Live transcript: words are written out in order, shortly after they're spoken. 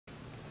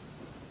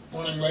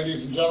Morning,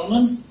 ladies and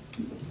gentlemen,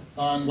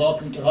 and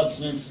welcome to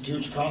Hudson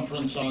Institute's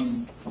conference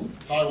on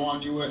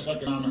Taiwan-U.S.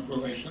 economic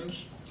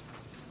relations.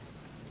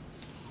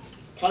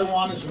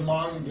 Taiwan is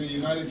among the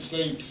United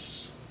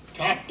States'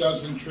 top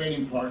dozen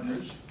trading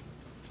partners.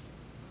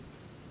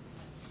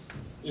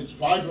 Its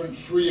vibrant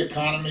free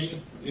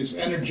economy is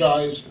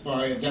energized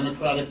by a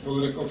democratic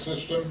political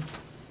system,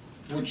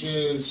 which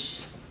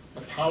is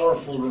a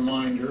powerful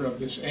reminder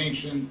of this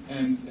ancient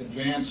and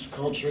advanced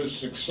culture's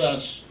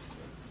success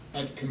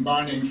at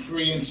combining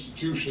free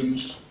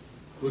institutions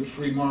with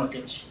free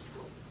markets.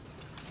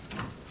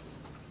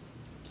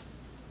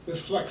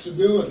 This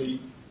flexibility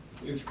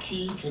is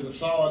key to the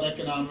solid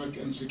economic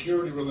and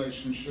security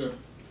relationship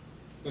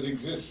that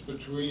exists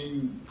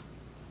between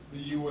the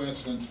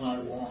U.S. and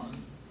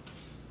Taiwan.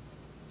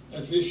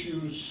 As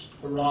issues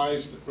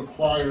arise that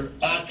require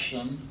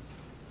action,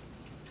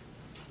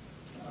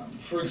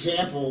 for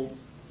example,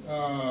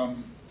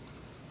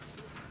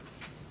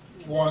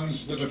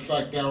 ones that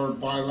affect our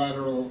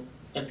bilateral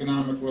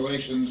economic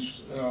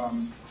relations,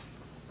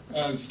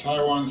 as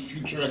Taiwan's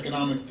future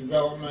economic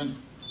development,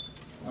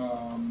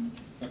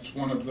 that's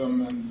one of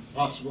them, and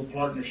possible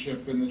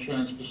partnership in the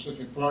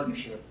Trans-Pacific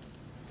Partnership.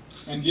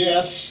 And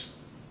yes,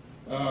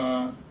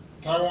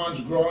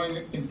 Taiwan's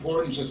growing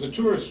importance as a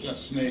tourist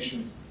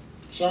destination.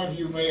 Some of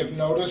you may have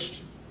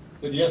noticed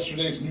that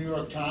yesterday's New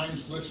York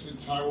Times listed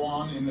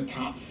Taiwan in the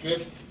top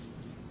 5th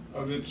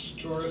of its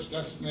tourist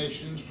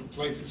destinations for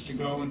places to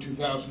go in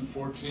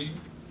 2014.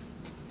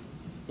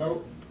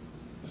 So,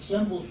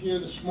 assembled here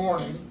this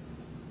morning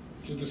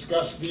to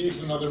discuss these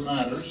and other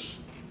matters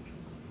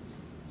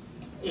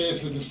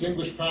is a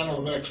distinguished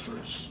panel of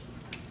experts.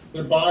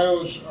 Their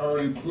bios are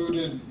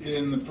included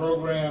in the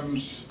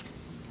programs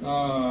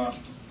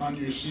on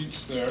your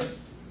seats there.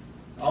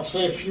 I'll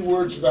say a few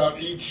words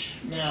about each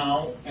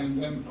now and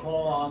then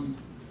call on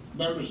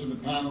members of the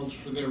panels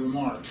for their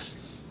remarks.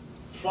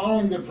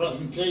 Following their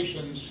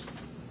presentations,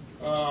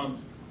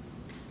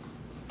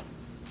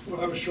 we'll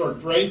have a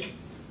short break,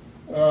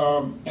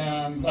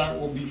 and that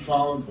will be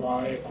followed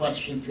by a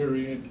question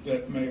period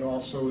that may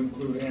also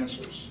include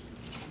answers.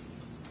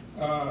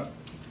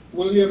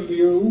 William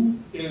Liu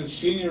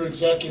is Senior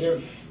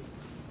Executive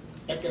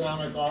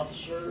Economic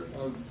Officer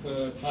of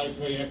the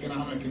Taipei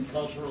Economic and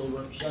Cultural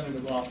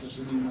Representative Office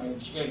in the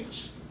United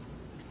States.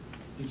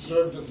 He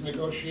served as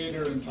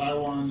negotiator in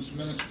Taiwan's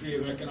Ministry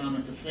of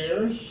Economic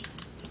Affairs,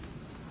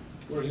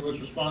 where he was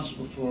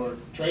responsible for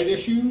trade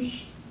issues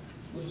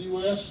with the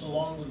U.S.,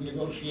 along with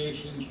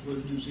negotiations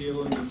with New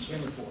Zealand and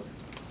Singapore.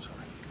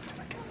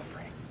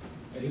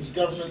 His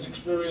government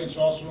experience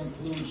also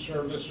includes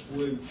service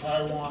with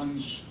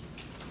Taiwan's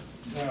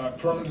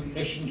permanent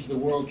mission to the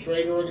World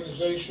Trade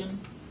Organization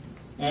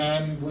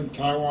and with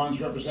Taiwan's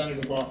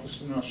representative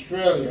office in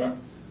Australia,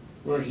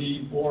 where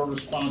he bore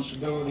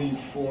responsibility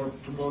for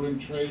promoting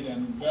trade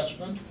and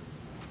investment.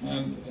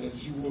 And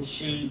as you will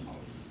see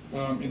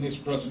in his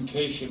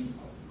presentation,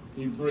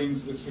 he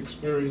brings this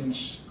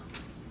experience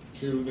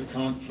to the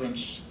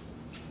conference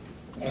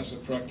as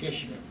a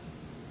practitioner.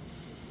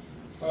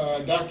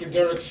 Dr.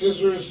 Derek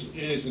Scissors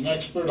is an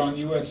expert on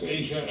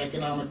U.S.-Asia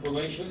economic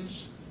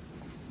relations.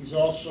 He's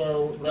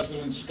also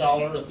resident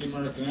scholar at the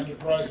American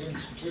Enterprise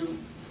Institute,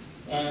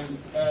 and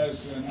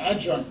as an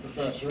adjunct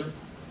professor,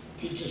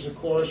 teaches a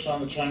course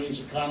on the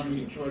Chinese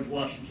economy at George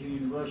Washington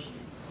University.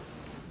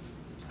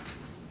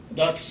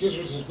 Dr.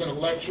 Scissors has been a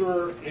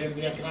lecturer in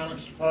the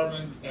economics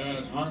department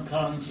at Hong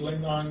Kong's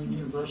Lingnan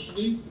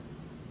University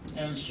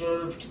and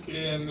served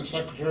in the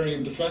Secretary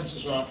of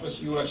Defense's office,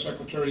 U.S.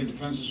 Secretary of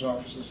Defense's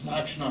office, as an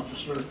action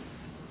officer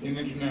in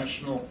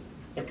international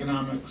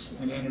economics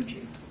and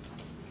energy.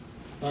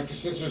 Dr.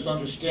 Scissors'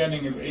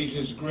 understanding of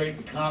Asia's great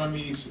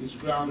economies is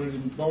grounded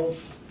in both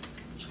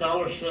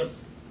scholarship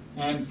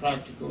and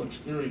practical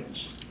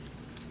experience.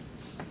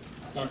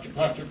 Dr.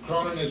 Patrick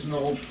Cronin is an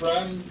old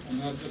friend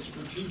and has a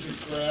strategic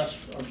grasp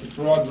of the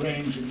broad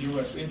range of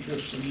U.S.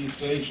 interests in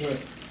East Asia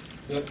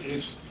that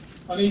is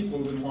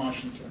unequaled in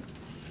Washington.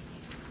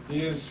 He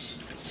is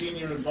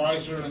Senior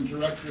Advisor and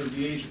Director of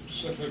the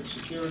Asia-Pacific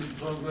Security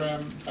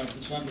Program at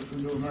the Center for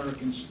New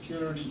American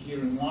Security here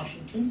in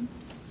Washington.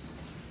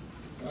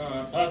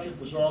 Patrick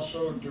was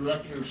also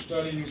Director of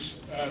Studies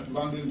at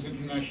London's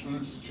International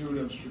Institute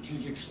of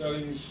Strategic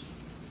Studies,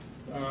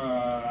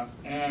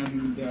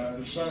 and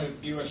the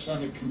U.S.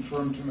 Senate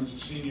confirmed him as a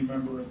senior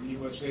member of the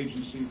U.S.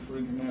 Agency for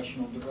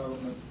International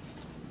Development,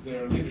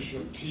 their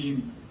leadership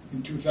team,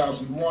 in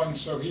 2001.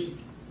 So he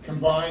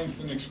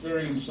combines an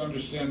experienced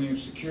understanding of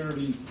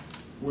security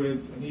with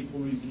an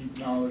equally deep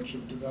knowledge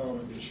of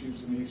development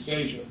issues in East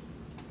Asia.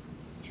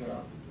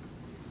 So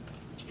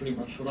that's pretty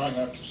much what I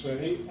have to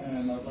say,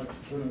 and I'd like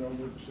to turn it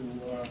over to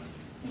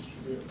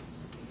Mr. Liu.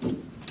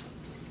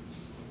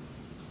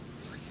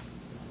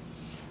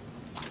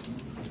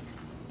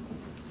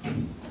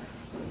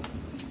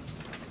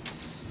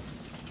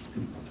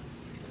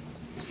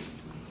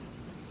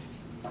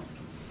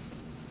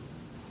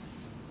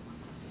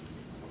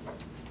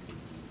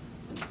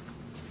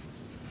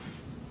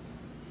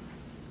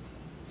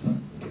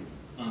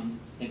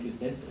 Thank you,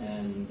 Seth,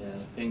 and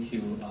thank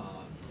you,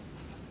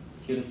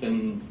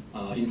 Hilton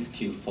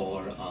Institute,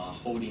 for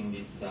holding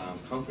this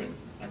conference.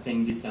 I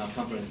think this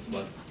conference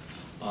was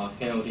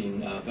held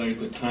in a very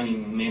good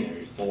timing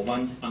manner. On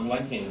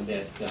one hand,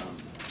 that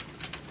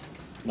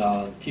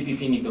the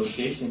TPP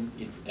negotiation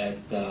is at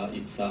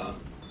its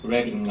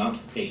wrapping up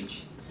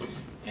stage,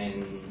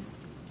 and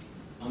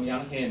on the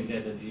other hand,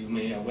 that as you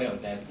may be aware,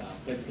 that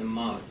President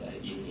Mark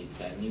in his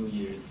New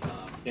Year's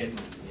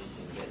statement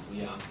mentioned that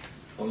we are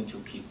going to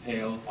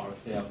prepare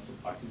ourselves to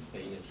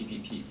participate in the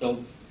TPP.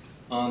 So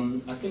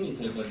I think it's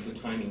a very good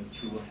timing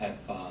to have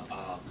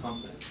a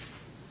conference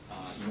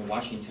in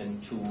Washington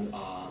to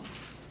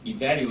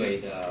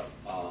evaluate the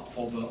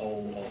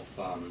overall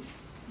of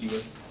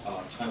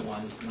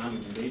US-Taiwan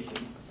economic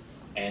relations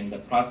and the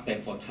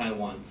prospect for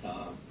Taiwan's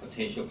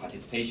potential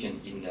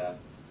participation in the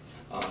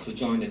to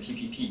join the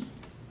TPP.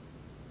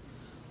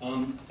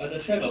 As a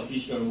trade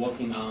official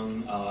working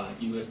on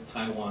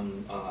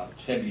US-Taiwan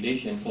trade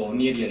relations for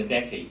nearly a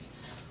decade,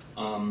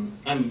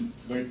 I'm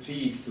very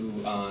pleased to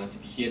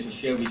be here to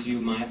share with you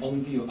my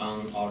own view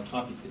on our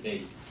topic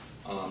today,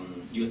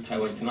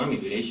 US-Taiwan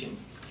economic relations,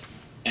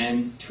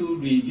 and to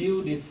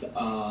review this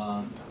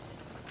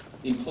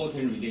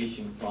important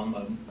relation from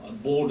a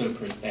broader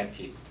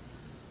perspective.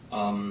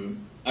 I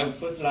would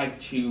first like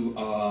to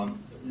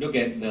look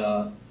at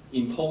the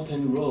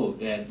important role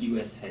that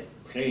U.S. has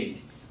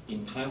played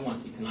in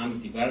Taiwan's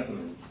economic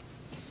development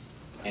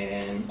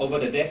and over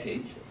the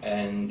decades,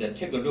 and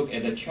take a look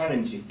at the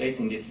challenges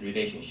facing this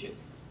relationship.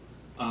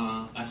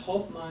 I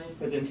hope my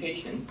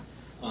presentation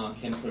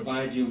can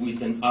provide you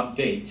with an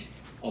update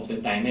of the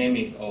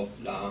dynamic of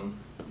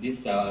this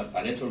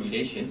bilateral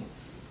relations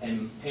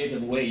and pave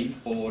the way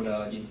for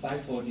the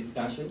insightful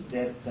discussion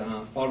that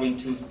following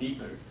two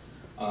speakers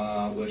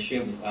will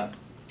share with us.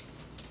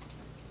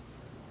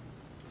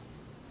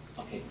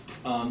 Okay.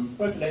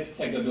 First, let's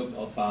take a look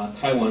of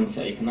Taiwan's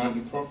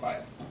economic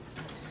profile.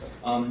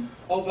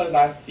 Over the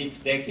last 6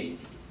 decades,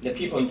 the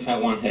people in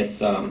Taiwan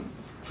has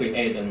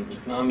created an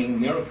economic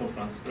miracle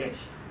from scratch.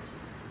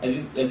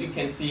 As you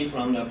can see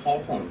from the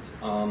PowerPoint,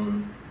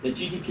 the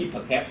GDP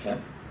per capita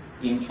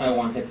in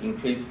Taiwan has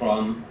increased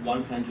from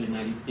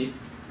 196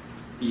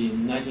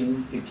 in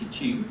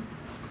 1952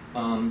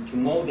 to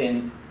more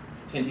than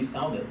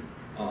 20,000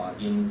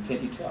 in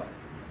 2012.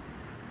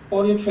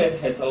 Foreign trade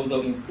has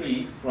also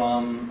increased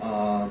from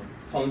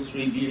 0.3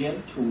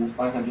 billion to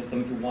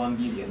 571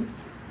 billion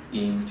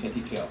in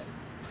 2012,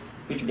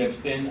 which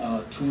represents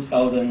a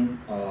 2,000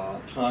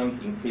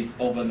 times increase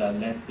over the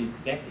last 6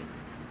 decades.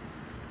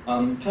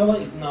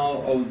 Taiwan is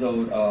now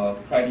also a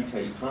creditor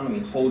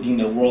economy, holding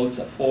the world's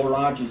 4th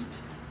largest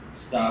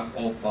stock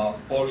of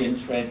foreign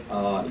trade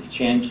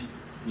exchange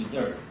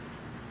reserve,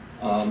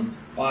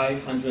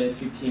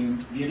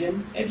 515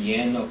 billion at the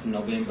end of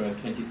November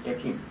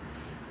 2013.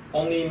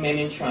 Only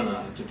mainland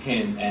China,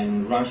 Japan,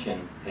 and Russia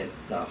has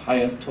the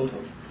highest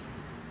total.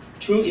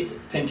 Through its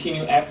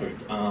continued effort,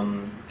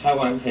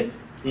 Taiwan has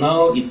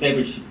now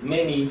established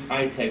many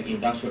high-tech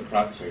industrial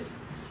clusters.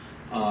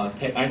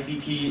 Take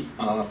ICT,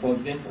 for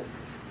example.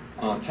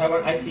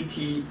 Taiwan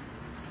ICT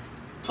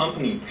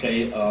company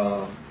play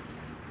a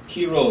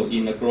key role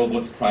in the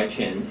global supply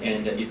chain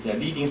and is a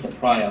leading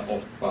supplier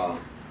of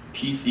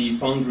PC,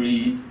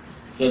 foundry,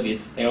 service,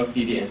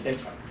 LCD, etc.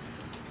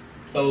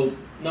 So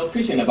no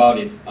question about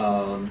it,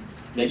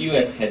 the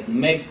U.S. has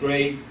made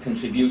great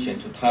contribution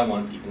to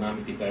Taiwan's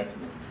economic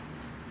development.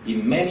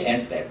 In many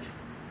aspects,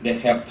 they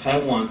help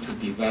Taiwan to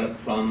develop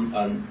from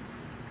an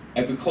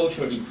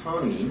agricultural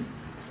economy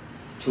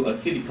to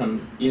a silicon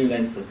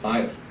island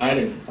society.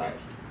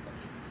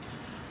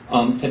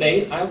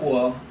 Today, I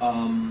will,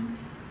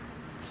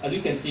 as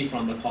you can see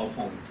from the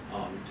PowerPoint,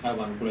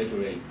 Taiwan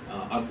gradually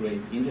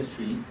upgrades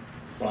industry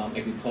from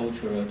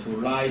agriculture to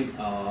light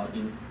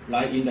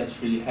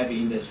industry,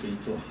 heavy industry,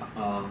 to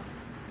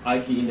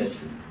IT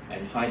industry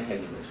and high-tech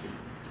industry.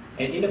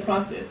 And in the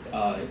process,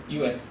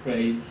 U.S.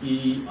 plays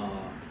key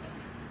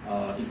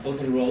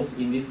important roles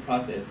in this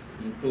process,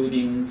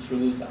 including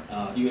through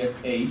U.S.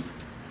 aid,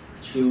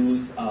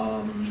 through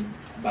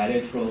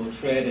bilateral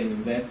trade and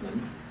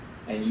investment,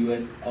 and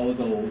U.S.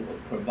 also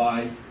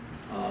provides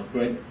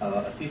great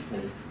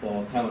assistance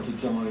for Taiwan to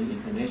join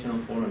international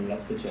forums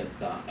such as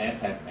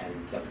APEC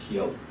and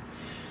WTO.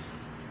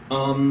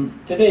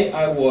 Today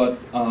I would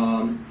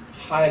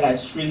highlight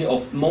 3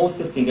 of most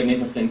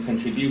significant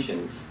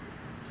contributions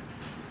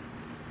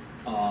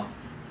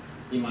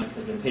in my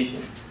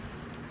presentation.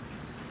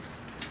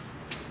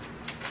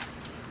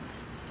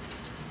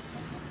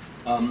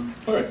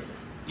 First,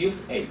 youth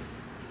aid.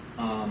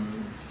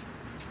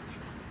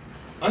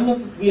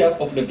 We are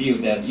of the view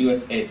that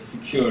U.S. aid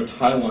secured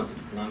Taiwan's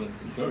economic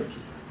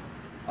security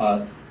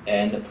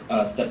and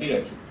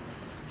stability.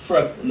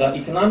 First, the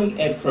economic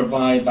aid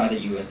provided by the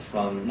U.S.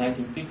 from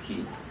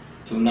 1950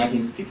 to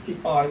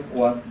 1965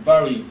 was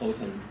very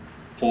important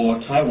for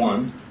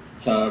Taiwan's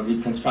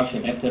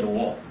reconstruction after the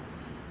war.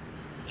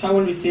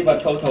 Taiwan received a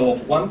total of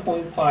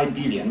 1.5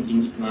 billion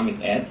in economic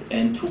aid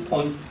and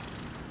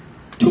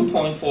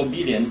 2.4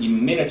 billion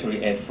in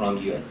military aid from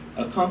U.S.,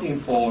 accounting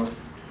for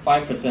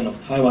 5% of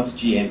Taiwan's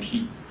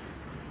GNP.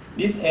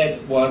 This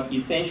aid was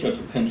essential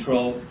to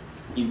control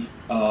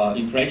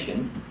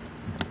inflation,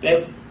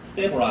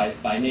 stabilize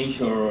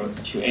financial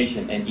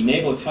situation, and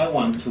enable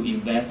Taiwan to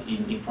invest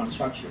in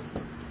infrastructure.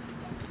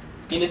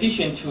 In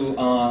addition to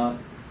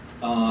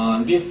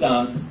this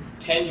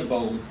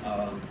tangible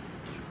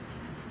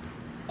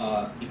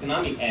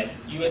economic aid,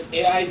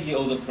 USAID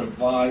also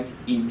provides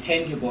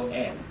intangible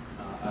aid.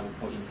 I would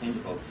call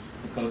intangible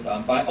because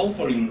by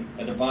offering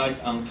advice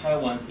on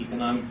Taiwan's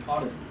economic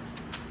policy.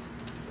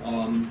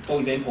 For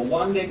example,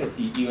 one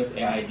legacy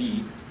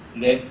USAID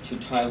left to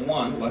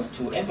Taiwan was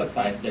to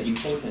emphasize the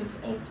importance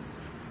of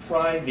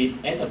private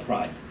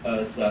enterprise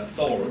as a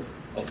source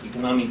of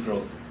economic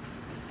growth.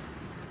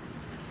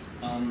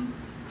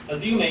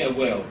 As you may be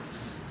aware,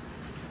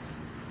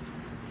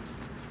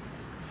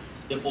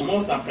 the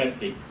Formosa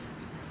Plastic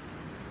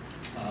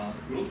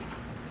Group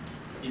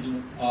is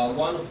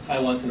one of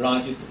Taiwan's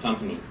largest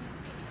companies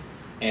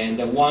and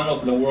one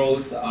of the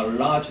world's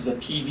largest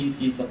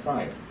PVC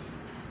suppliers.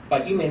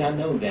 But you may not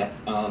know that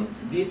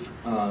this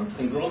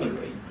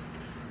conglomerate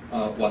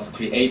was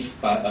created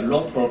by a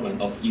loan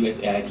program of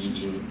USAID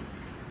in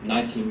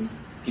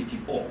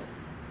 1954.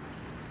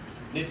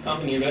 This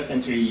company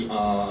recently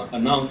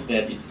announced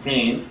that it's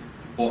planned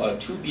for a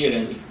 $2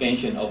 billion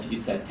expansion of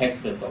its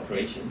Texas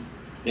operation.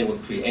 They will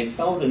create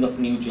thousands of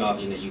new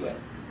jobs in the U.S.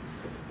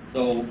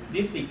 So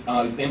this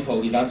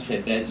example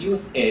illustrates that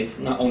U.S. aid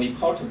not only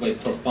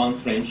cultivates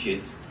profound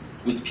friendships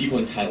with people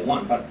in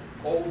Taiwan, but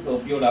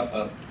also build up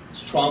a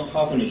strong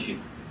partnership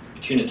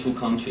between the two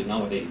countries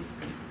nowadays.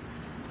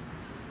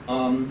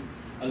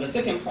 The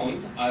second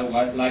point I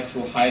would like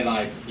to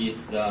highlight is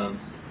the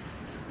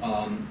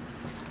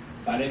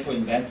bilateral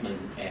investment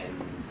and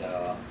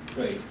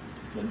trade,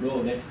 the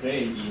role they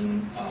play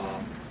in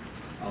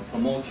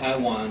promote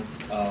Taiwan's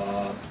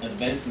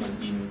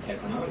advancement in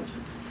technology.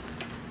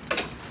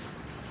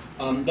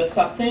 The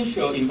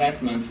substantial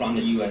investment from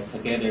the U.S.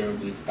 together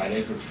with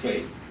bilateral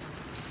trade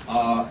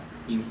are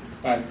in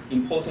fact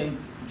important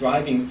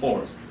driving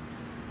force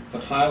for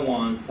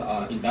Taiwan's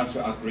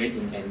industrial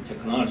upgrading and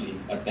technology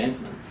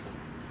advancement.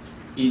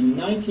 In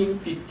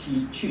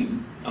 1952,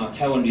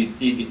 Taiwan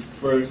received its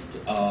first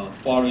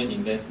foreign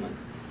investment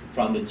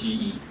from the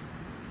GE.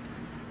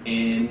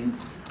 And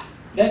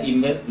that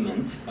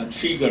investment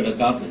triggered the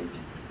government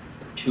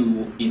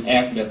to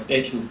enact the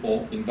statute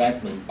for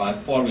investment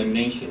by foreign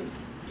nations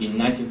in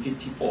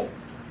 1954.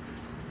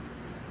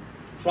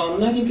 From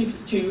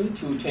 1952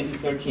 to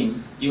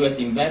 2013, U.S.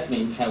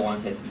 investment in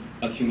Taiwan has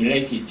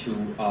accumulated to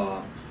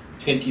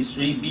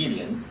 $23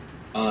 billion.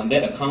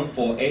 That account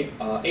for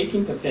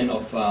 18%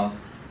 of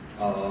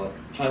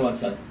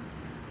Taiwan's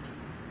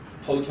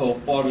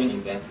total foreign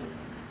investment.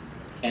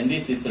 And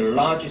this is the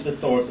largest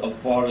source of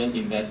foreign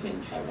investment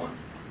in Taiwan.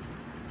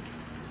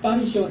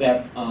 Studies show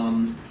that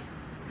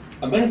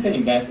American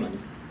investment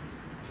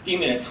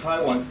stimulates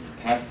Taiwan's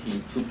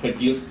capacity to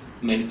produce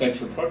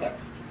manufactured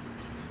products.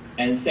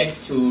 And thanks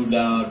to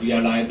the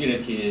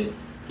reliability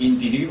in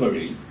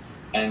delivery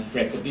and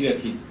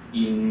flexibility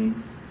in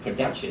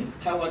production,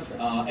 Taiwan's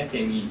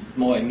SME,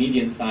 small and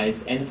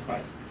medium-sized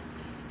enterprise,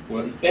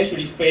 were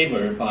especially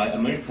favored by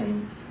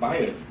American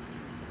buyers.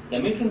 The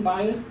American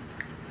buyers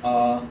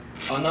are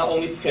not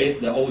only place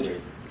the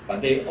orders,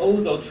 but they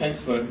also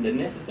transfer the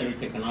necessary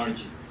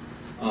technology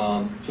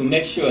to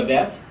make sure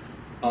that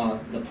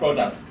the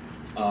products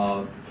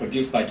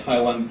produced by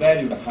Taiwan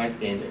value the high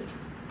standards.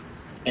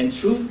 And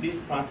through this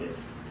process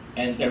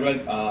and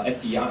direct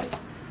FDI,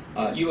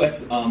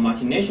 U.S.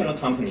 multinational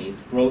companies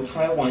brought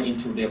Taiwan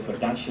into their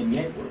production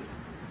network.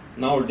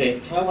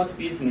 Nowadays, Taiwan's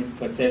business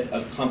possesses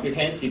a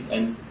comprehensive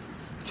and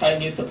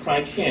tight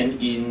supply chain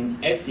in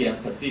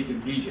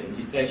Asia-Pacific region,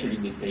 especially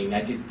with the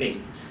United States.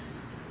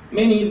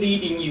 Many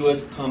leading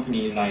U.S.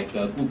 companies like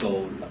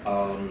Google,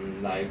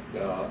 like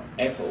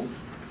Apple,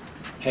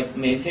 have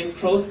maintained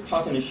close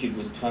partnership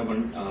with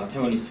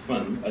Taiwanese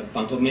firms as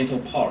fundamental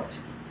part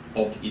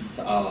of its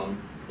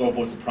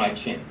global supply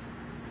chain.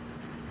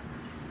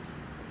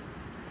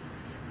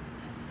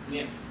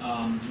 Next,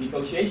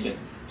 negotiation.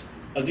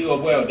 As you are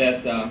aware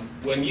that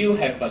when you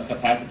have a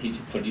capacity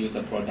to produce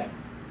a product,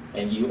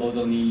 and you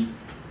also need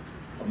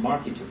a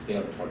market to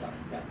sell the product.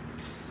 Yeah.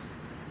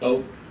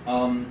 So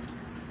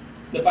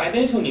the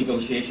bilateral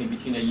negotiation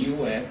between the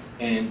U.S.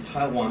 and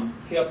Taiwan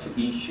helped to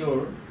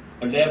ensure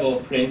a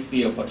level playing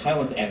field for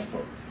Taiwan's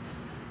export.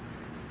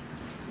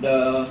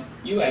 The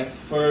U.S.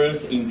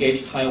 first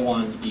engaged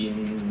Taiwan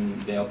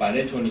in their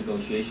bilateral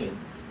negotiation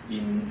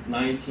in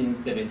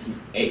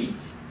 1978,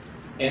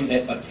 aimed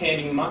at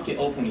attaining market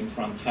opening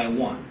from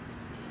Taiwan.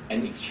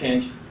 In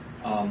exchange,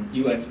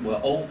 U.S. will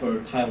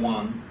offer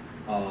Taiwan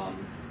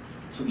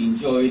to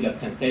enjoy the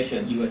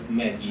concession U.S.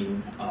 made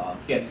in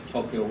GET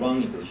Tokyo 1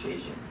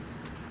 negotiation.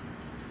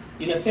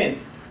 In a sense,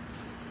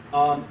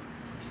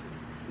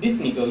 this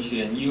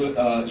negotiation,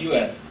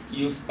 U.S.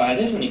 used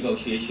bilateral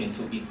negotiation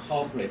to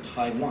incorporate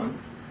Taiwan,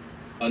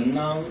 a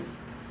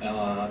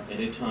at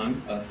the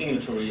time, a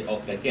signatory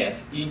of the GET,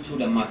 into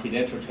the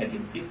multilateral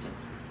trading system.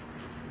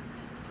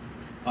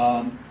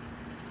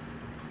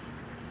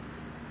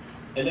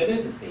 At a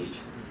later stage,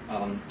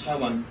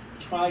 Taiwan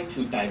tried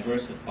to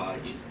diversify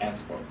its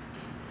export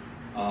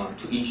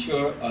to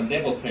ensure a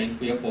level playing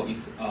field for its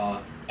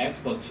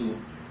export to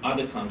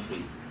other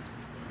countries.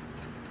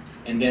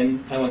 And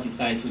then Taiwan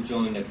decided to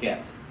join the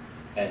GATT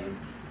and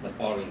the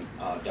following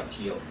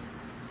WTO.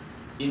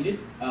 In this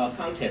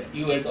context,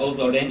 U.S.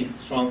 also lent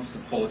its strong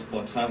support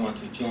for Taiwan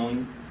to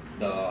join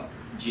the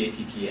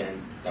GATT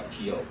and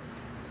WTO.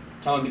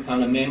 Taiwan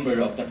became a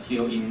member of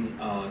WTO in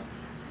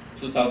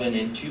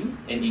 2002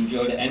 and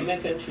enjoyed the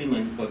MFN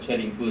treatment for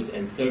trading goods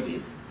and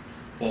service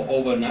for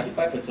over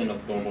 95%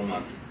 of global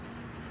market.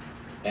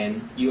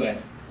 And U.S.,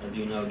 as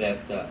you know,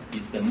 that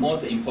is the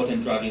most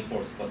important driving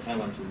force for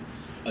Taiwan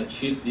to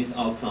achieve this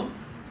outcome.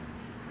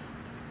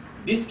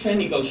 This trade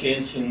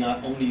negotiation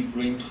not only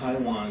bring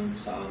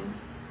Taiwan's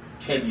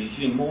trade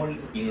regime more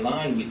in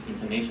line with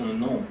international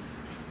norms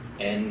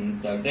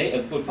and lay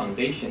a good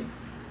foundation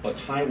for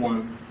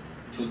Taiwan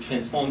to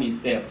transform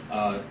itself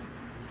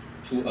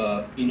to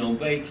an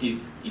innovative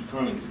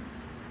economy.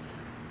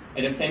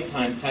 At the same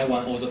time,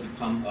 Taiwan also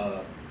become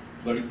a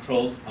very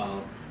close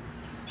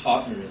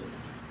partner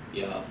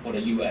for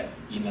the U.S.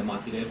 in the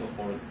multilateral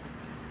forum.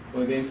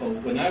 For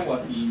example, when I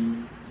was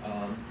in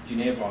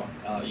Geneva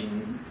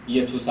in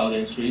year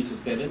 2003 to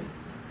 2007,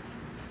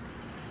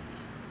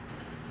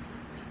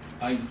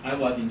 I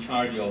was in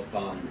charge of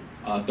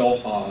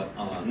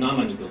Doha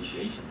NAMA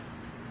negotiation,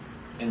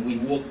 and we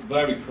worked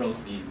very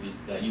closely with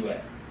the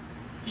U.S.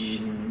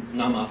 in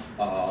NAMA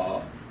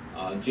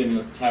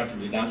general tariff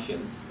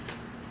reduction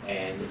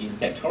and in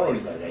sectoral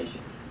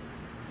liberalization.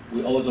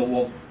 We also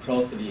work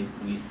closely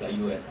with the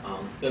U.S.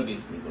 on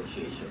service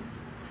negotiation.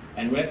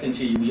 And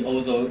recently, we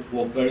also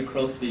work very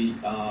closely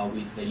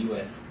with the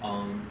U.S.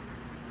 on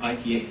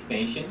ITA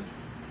expansion,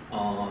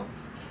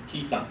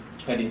 TISA,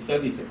 Trading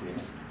Service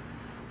Agreement.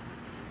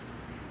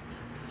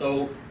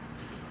 So,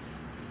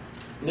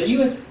 the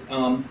U.S.,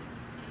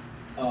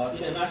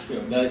 in a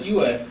nutshell, the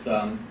U.S.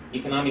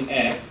 Economic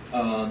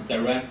Act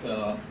direct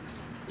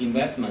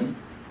investment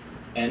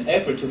and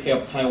effort to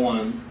help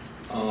Taiwan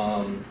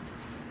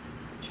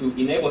to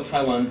enable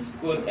Taiwan's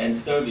goods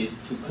and service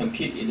to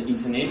compete in the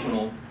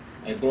international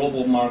and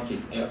global market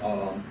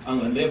on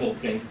a level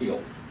playing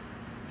field.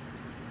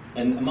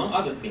 And among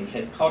other things,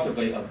 has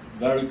cultivated a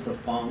very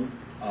profound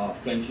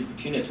friendship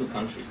between the two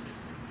countries.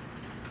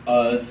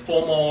 As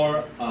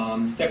former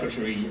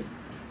Secretary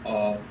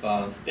of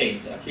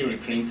State Hillary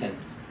Clinton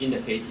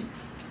indicated,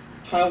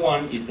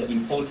 Taiwan is an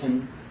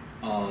important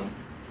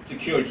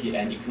security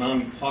and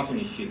economic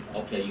partnership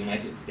of the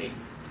United States.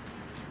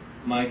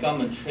 My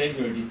government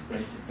treasures this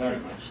friendship very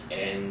much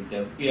and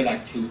feel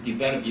like to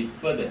develop it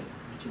further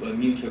to a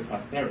mutual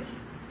prosperity.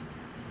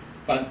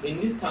 But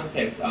in this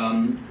context,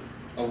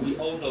 we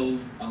also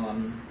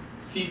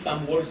see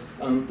some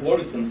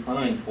worrisome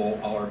signs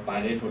for our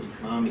bilateral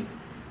economic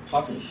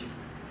partnership.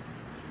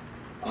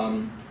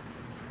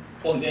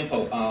 For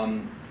example,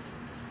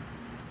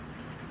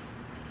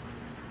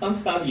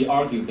 some studies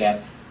argue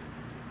that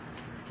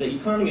the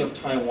economy of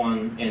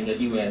Taiwan and the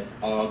U.S.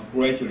 are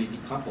gradually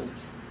decoupled.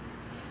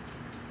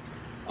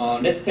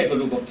 Let's take a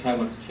look at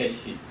Taiwan's trade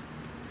sheet.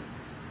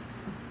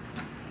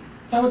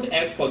 Taiwan's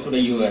export to the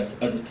U.S.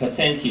 as a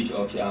percentage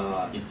of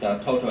its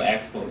total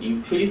export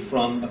increased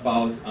from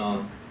about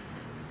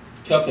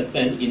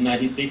 12% in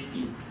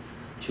 1960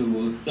 to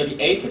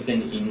 38%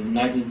 in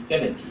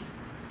 1970.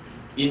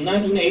 In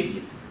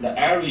 1980s, the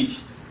average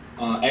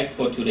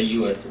export to the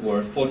U.S.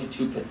 were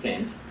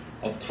 42%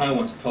 of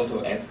Taiwan's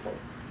total export.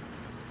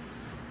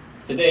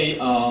 Today,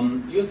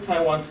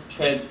 U.S.-Taiwan's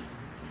trade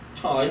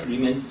ties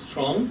remain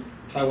strong.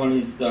 Taiwan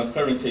is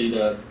currently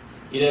the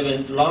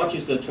 11th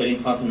largest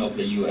trading partner of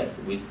the U.S.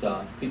 with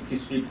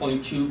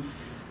 63.2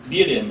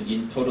 billion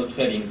in total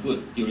trading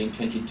goods during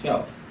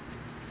 2012.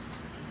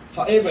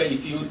 However,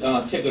 if you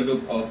take a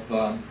look of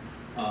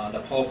the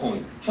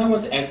PowerPoint,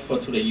 Taiwan's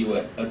export to the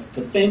U.S. as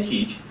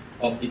percentage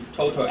of its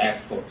total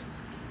export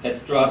has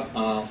dropped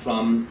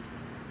from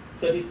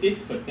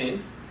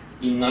 36%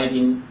 in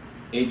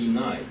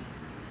 1989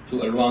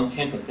 to around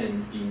 10%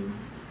 in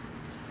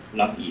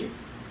last year.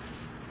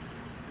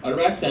 A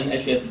recent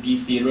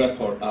HSBC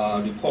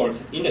report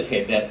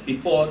indicates that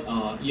before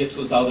year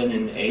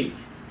 2008,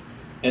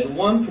 a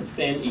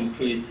 1%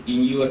 increase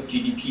in U.S.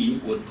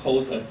 GDP would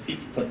cause a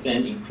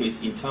 6% increase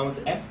in Taiwan's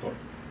export.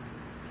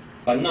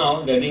 But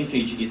now the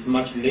linkage is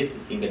much less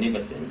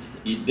significant.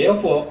 It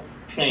therefore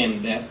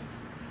claims that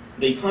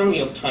the economy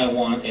of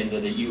Taiwan and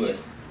the U.S.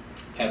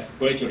 have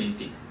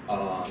gradually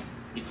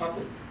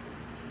decoupled.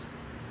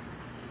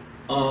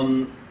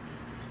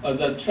 As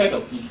a trade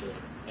official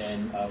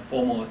and a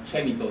former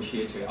trade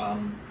negotiator,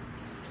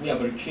 we are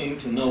very keen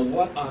to know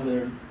what are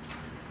the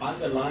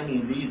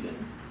underlying reasons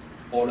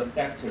or the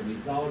factors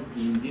result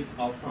in this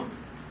outcome.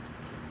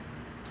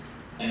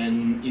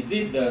 And is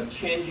it the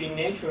changing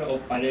nature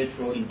of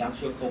bilateral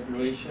industrial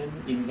cooperation,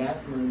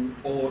 investment,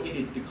 or it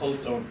is because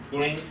of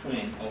growing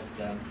trend of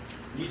the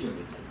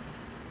regionalism?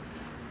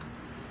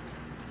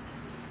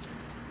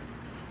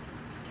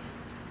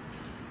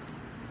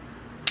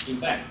 In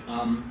fact,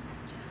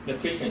 the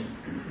question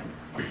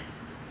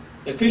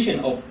the question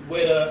of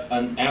whether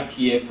an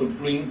FTA could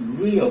bring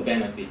real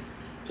benefit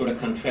to the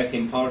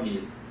contracting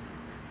party,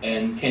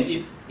 and can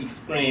it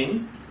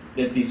explain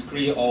the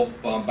degree of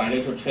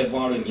bilateral trade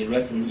volume in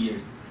recent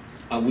years,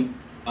 are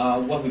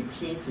what we're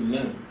keen to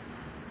learn.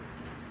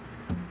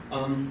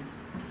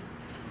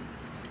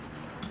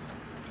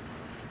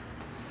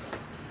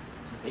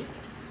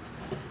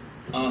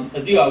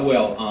 As you are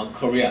aware,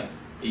 Korea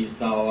is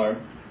our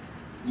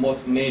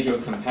most major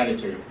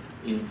competitor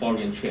in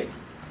foreign trade.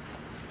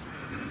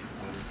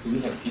 Do we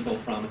have people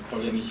from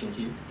Korea mission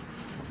here?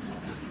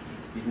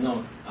 If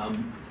not,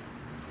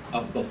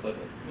 I'll go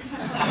further.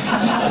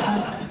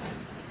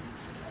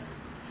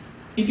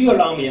 If you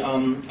allow me,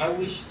 I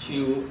wish to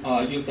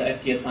use the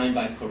FTA signed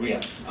by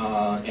Korea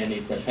and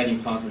its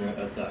trading partner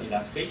as an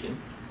illustration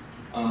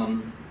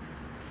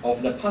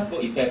of the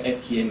possible effect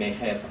FTA may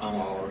have on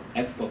our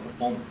export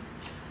performance.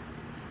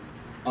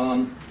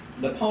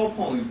 The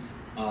PowerPoint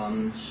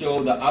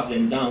show the ups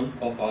and downs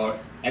of our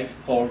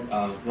export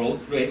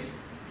growth rate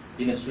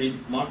in the three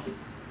markets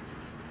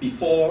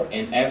before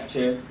and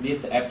after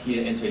this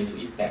FTA entered into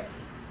effect.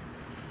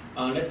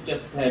 Let's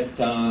just take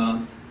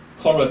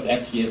Korea's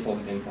FTA, for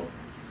example.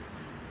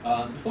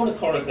 Before the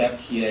Korea's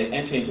FTA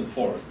entered into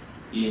force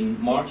in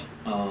March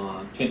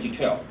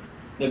 2012,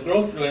 the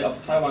growth rate of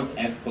Taiwan's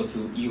export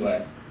to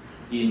U.S.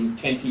 in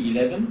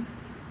 2011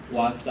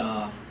 was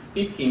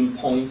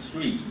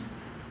 15.3,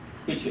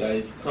 which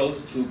is close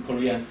to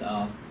Korea's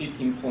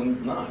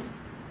 15.9.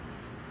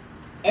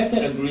 After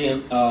the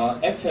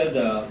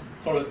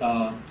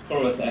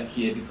Korea's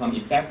FTA became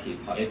effective,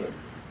 however,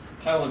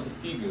 Taiwan's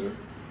figure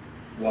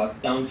was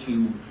down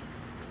to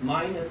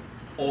minus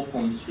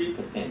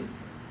 4.3%,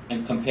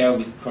 and compared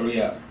with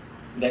Korea,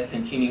 that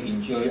continued to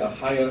enjoy a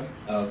higher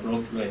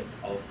growth rate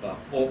of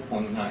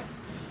 4.9.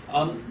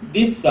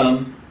 This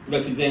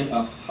represents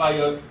a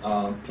higher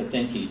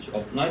percentage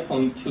of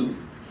 9.2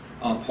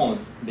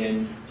 points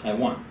than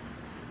Taiwan.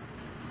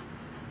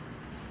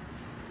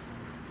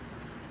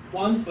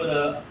 One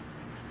further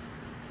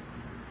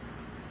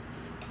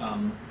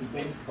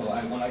example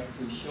I would like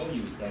to show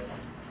you is that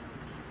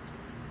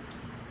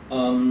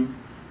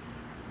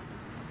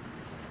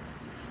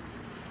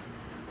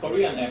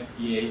Korean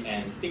FTA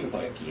and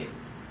Singapore FTA.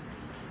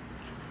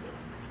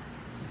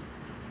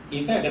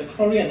 In fact, the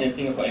Korean and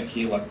Singapore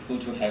FTA was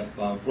proved to have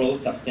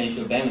brought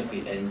substantial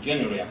benefit and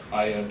generate a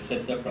higher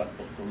trade surplus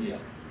for Korea,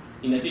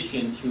 in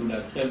addition to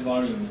the trade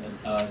volume,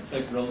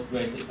 trade growth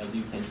rate, as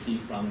you can see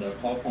from the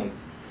PowerPoint.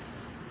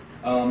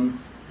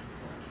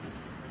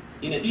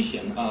 In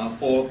addition,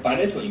 for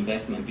bilateral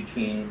investment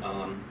between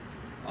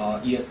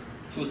year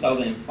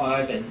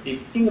 2005 and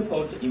 2006,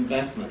 Singapore's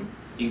investment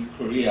in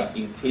Korea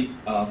increased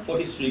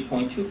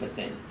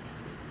 43.2%,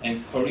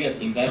 and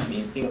Korea's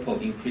investment in Singapore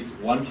increased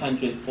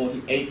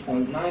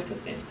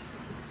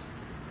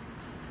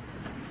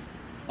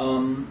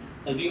 148.9%.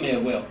 As you may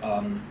aware,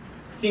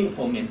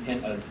 Singapore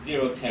maintained a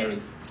zero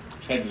tariff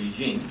trade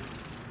regime.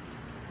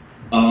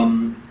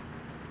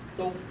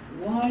 So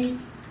why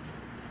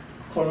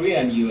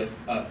Korean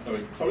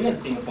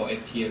Singapore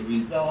FTA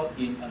result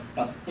in a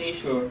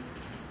substantial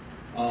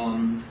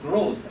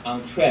growth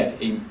on trade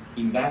in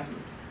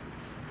investment?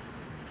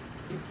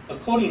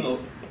 According to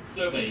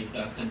surveys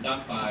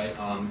conducted by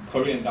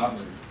Korean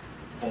government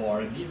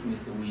for business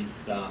with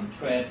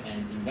trade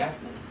and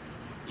investment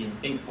in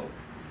Singapore,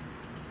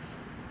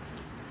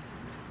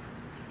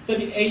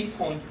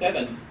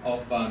 38.7%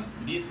 of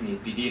business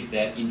believe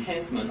that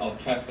enhancement of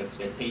traffic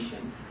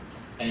facilitation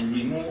and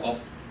removal of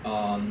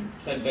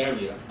trade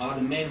barrier are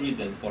the main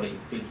reason for the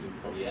increase in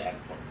Korea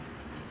export.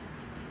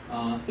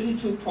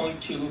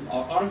 32.2%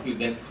 argue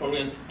that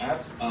Korean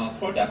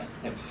products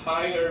have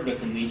higher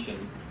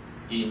recognition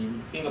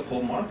in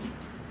Singapore market,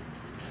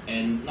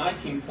 and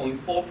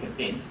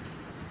 19.4%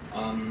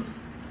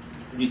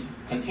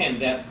 contend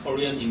that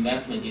Korean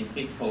investment in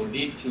Singapore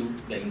lead to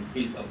the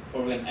increase of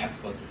Korean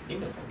exports to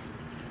Singapore.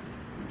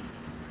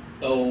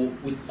 So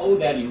with all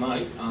that in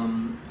mind,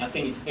 I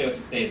think it's fair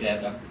to say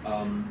that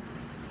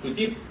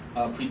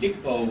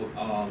predictable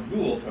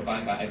rule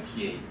provided by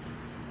FTA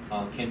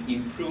can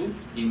improve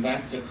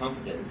investor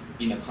confidence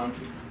in a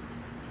country,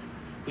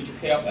 which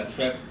help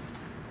attract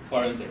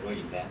foreign direct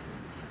investment.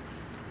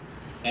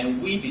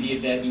 And we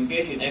believe that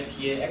engaging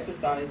FTA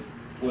exercise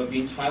will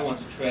bring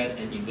Taiwan's trade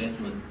and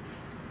investment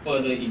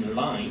further in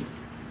line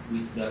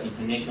with the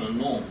international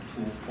norm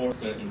to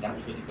foster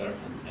industrial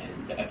development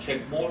and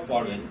attract more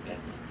foreign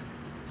investment.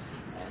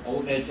 And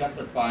all that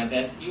justify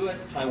that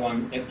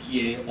US-Taiwan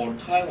FTA or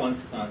Taiwan's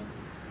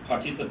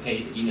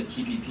participate in the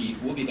TPP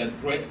will be a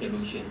great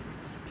solution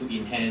to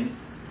enhance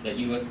the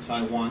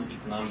US-Taiwan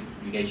economic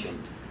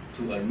relation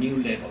to a new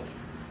level.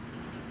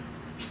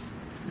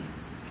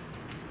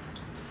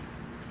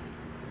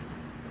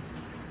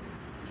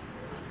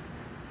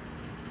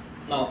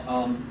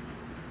 Now,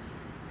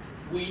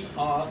 we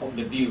are of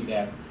the view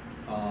that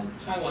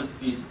Taiwan's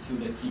bid to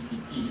the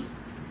TPP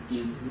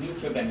is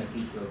mutually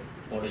beneficial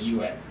for the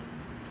U.S.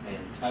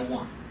 and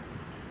Taiwan.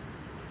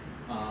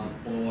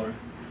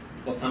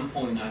 For some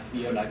point, I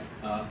feel like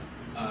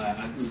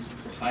I wish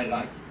to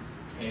highlight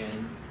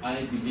And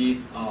I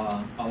believe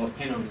our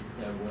panelists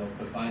will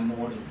provide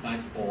more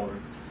insightful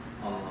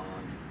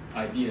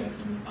ideas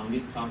on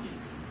this topic.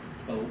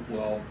 So,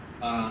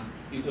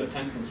 due to a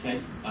time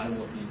constraint, I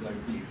will be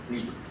very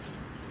brief.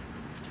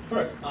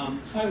 First,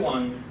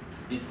 Taiwan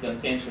is the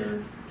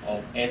center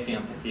of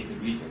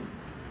ASEAN-Pacific region.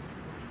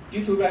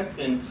 Due to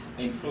recent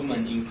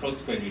improvement in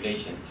cross-strait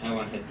relations,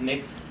 Taiwan has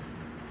made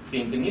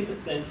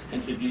significant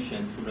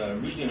contribution to the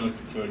regional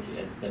security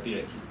and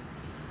stability,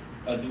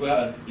 as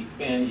well as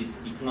expand its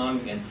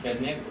economic and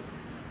trade network.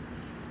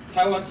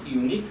 Taiwan's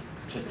unique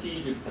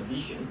strategic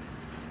position,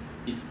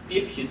 its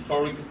deep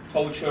historic,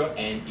 cultural,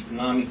 and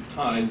economic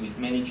tie with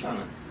mainland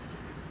China,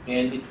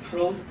 and its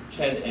close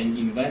trade and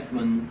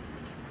investment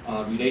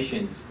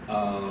relations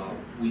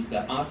with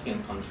the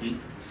ASEAN countries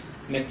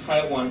make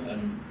Taiwan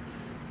an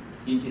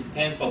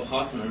indispensable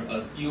partner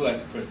as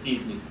U.S.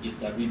 proceeds with its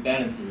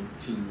rebalancing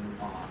to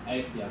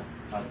Asia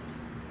policy.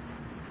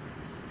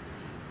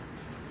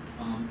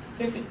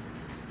 Second,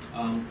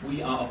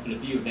 we are of the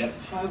view that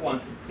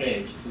Taiwan's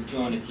pledge to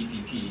join the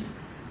TPP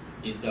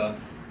is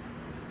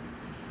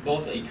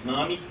both an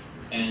economic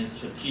and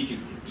strategic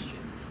decision.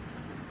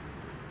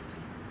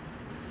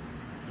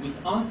 With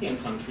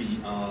ASEAN countries,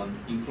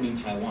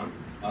 including Taiwan,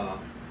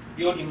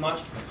 building much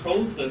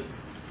closer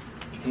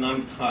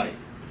economic ties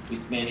with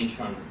mainland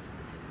China.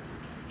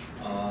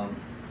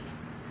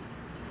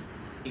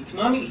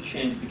 Economic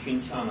exchange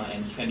between China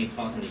and Chinese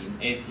partners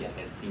in Asia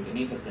has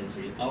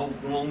significantly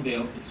outgrown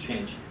their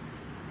exchange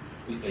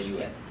with the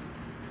U.S.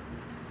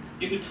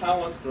 Due to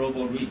Taiwan's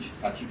global reach,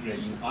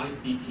 particularly in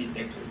ICT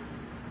sectors,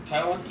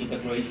 Taiwan's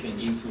integration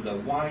into the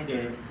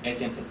wider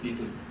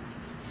ASEAN-Pacific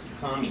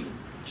economy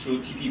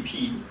through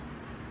TPP,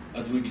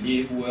 as we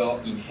believe, will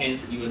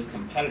enhance U.S.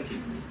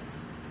 competitiveness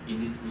in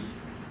this region.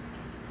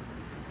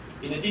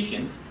 In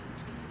addition,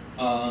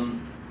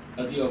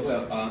 as you are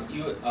aware,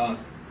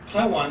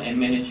 Taiwan and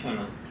mainland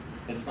China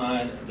have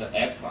signed the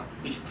EPA,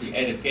 which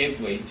created a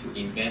gateway to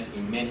invest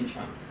in mainland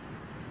China.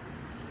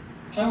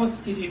 Taiwan's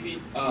TPP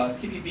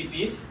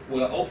bid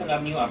will open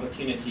up new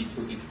opportunities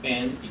to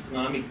expand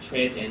economic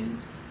trade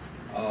and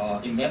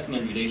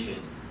investment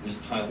relations with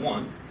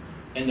Taiwan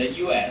and the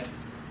U.S.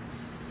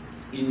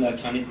 in the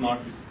Chinese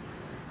market.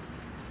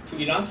 To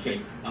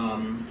illustrate,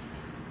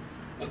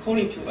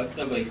 according to a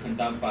survey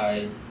conducted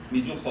by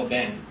Mizuho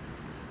Bank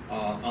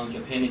on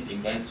Japanese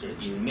investors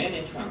in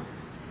mainland China,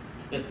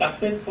 the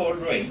successful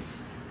rate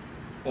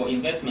for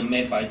investment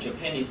made by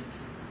Japanese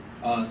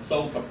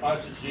sole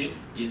proprietorship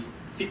is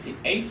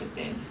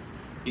 68%.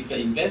 If the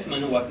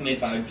investment was made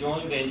by a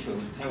joint venture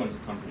with Taiwanese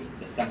company,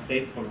 the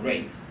successful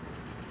rate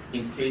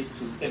increased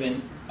to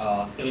 78%.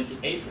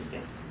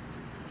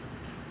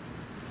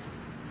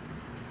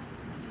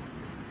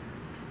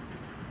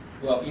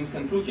 Well, in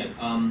conclusion,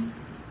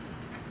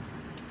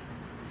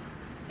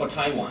 for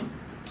Taiwan,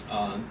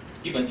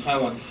 given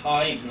Taiwan's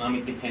high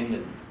economic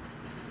dependence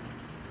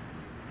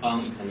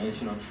on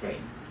international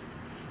trade,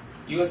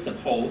 U.S.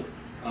 support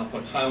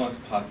for Taiwan's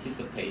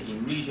participate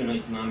in regional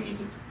economic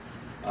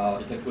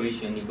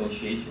integration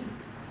negotiation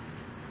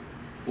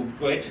will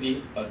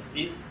greatly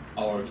assist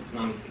our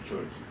economic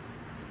security.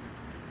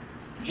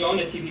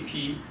 Joining the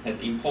TPP has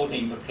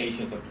important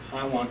implications for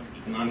Taiwan's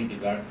economic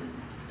development.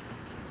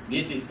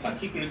 This is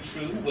particularly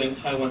true when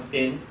Taiwan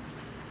stands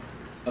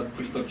at a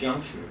critical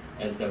juncture,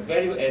 as the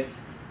value-add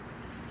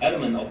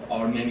element of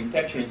our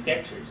manufacturing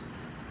sectors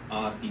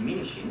are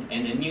diminishing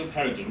and a new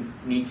paradigms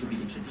need to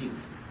be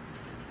introduced.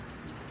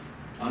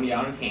 On the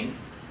other hand,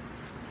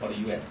 for the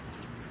U.S.,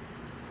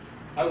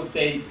 I would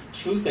say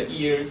through the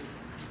years,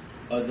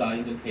 as I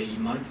indicated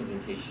in my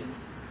presentation,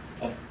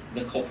 of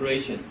the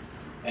cooperation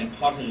and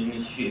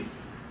partnership,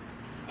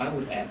 I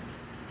would ask,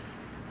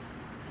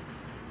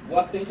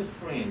 what better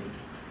friends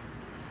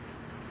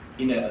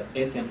in the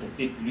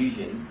ASEAN-Pacific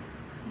region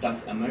does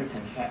America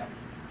have?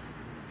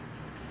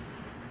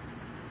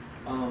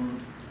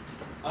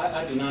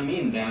 I do not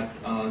mean that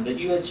the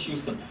U.S.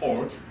 should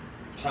support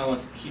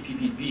Taiwan's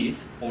TPP bid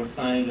or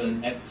sign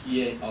an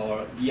FTA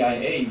or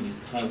DIA with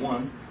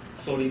Taiwan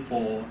solely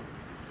for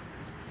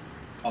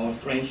our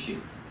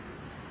friendships.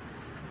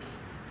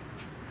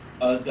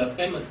 The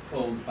famous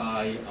quote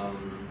by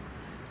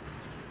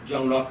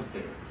John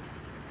Rockefeller,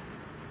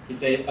 he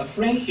said, "A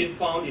friendship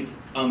founded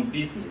on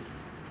business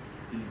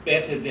is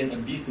better than a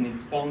business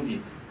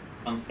founded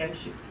on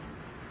friendship."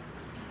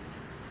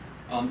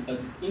 As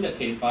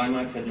indicated by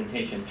my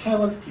presentation,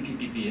 Taiwan's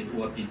TPP bid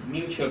will be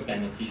mutually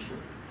beneficial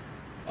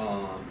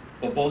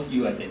for both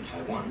U.S. and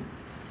Taiwan.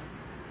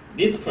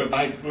 This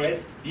provides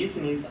great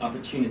business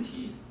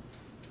opportunity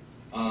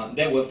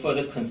that will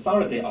further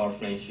consolidate our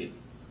friendship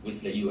with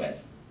the U.S.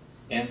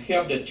 and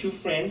help the two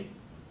friends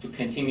to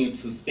continue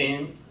to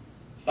stand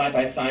side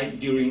by side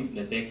during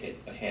the decades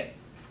ahead.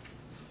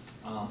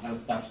 I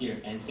will stop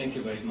here, and thank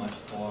you very much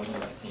for your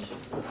attention.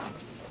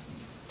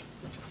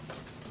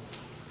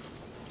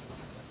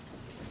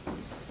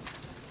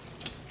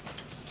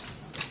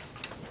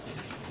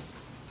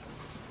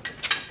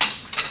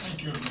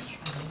 Thank you,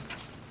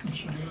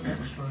 Mr. Liu. That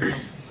was very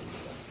helpful.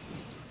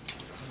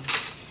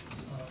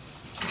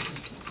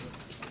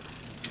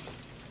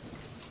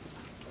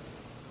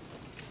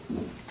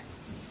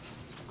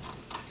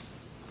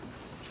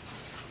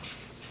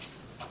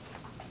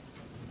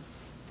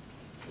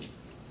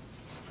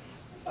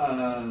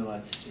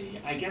 Let's see.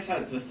 I guess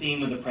the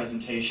theme of the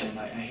presentation,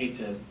 I hate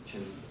to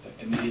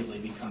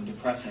immediately become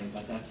depressing,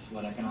 but that's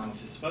what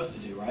economics is supposed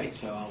to do, right?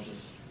 So I'll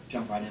just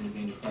jump right into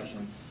being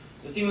depressing.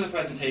 The theme of the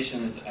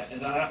presentation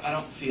is I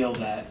don't feel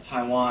that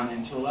Taiwan,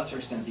 and to a lesser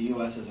extent the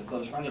U.S. as a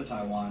close friend of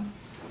Taiwan,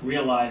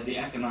 realize the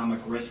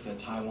economic risk that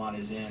Taiwan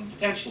is in,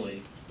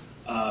 potentially,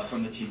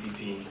 from the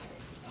TPP.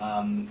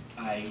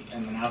 I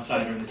am an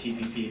outsider in the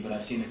TPP, but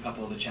I've seen a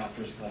couple of the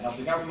chapters because I helped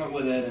the government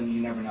with it, and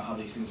you never know how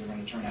these things are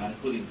going to turn out,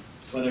 including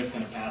whether it's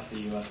going to pass the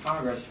U.S.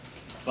 Congress.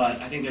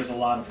 But I think there's a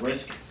lot of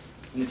risk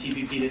in the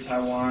TPP to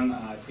Taiwan.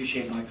 I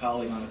appreciate my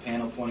colleague on the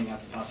panel pointing out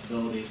the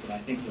possibilities, but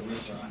I think the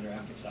risks are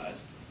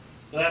underemphasized.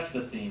 So that's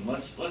the theme.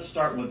 Let's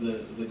start with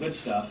the good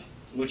stuff,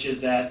 which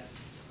is that,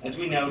 as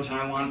we know,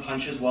 Taiwan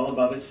punches well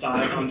above its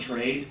size on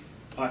trade.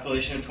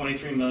 Population of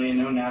 23 million,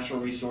 no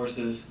natural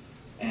resources,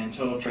 and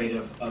total trade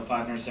of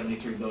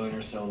 573 billion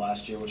or so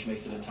last year, which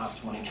makes it a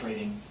top 20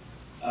 trading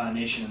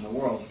nation in the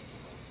world.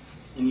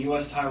 In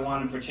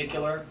US-Taiwan in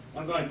particular,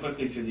 I'm going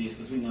quickly through these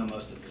because we know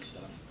most of this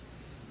stuff.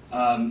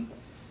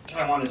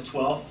 Taiwan is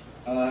 12th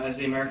as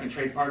the American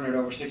trade partner at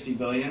over 60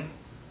 billion,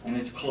 and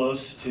it's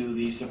close to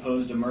the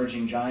supposed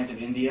emerging giant of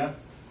India,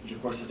 which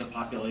of course has a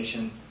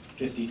population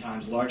 50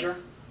 times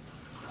larger.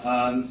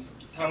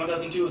 Taiwan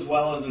doesn't do as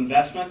well as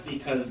investment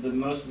because the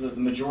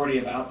majority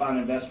of outbound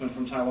investment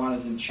from Taiwan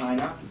is in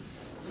China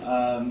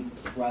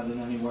rather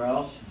than anywhere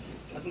else.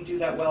 It doesn't do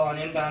that well on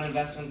inbound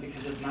investment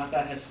because it's not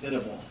that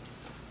hospitable.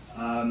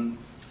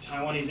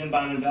 Taiwanese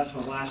inbound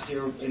investment last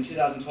year, in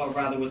 2012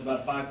 rather, was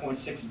about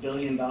 $5.6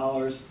 billion.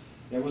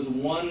 There was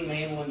one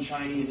mainland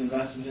Chinese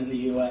investment in the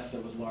U.S.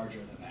 that was larger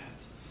than that.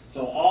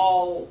 So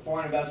all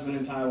foreign investment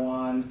in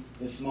Taiwan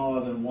is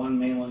smaller than one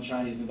mainland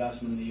Chinese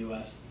investment in the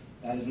U.S.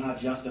 That is not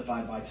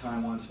justified by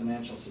Taiwan's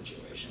financial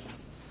situation.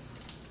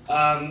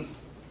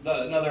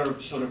 Another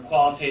sort of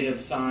qualitative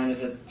sign is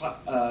that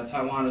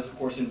Taiwan is, of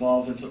course,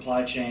 involved in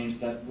supply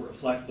chains that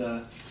reflect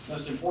the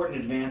most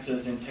important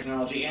advances in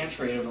technology and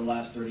trade over the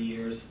last 30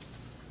 years.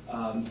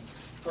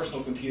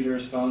 Personal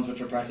computers, phones,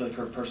 which are practically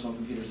personal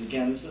computers.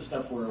 Again, this is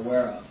stuff we're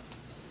aware of.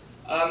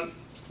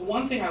 The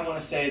one thing I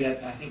want to say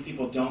that I think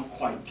people don't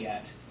quite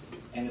get,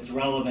 and it's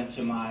relevant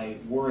to my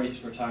worries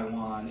for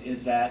Taiwan,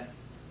 is that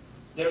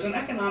there's an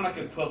economic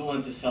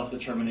equivalent to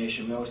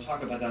self-determination. We always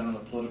talk about that on the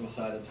political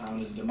side of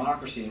Taiwan as a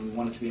democracy, and we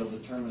want it to be able to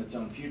determine its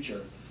own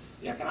future.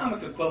 The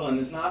economic equivalent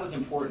is not as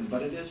important,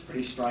 but it is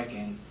pretty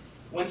striking.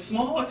 When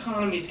small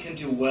economies can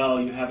do well,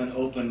 you have an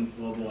open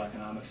global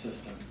economic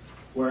system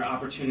where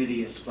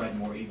opportunity is spread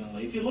more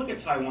evenly. If you look at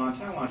Taiwan,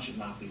 Taiwan should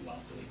not be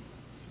wealthy.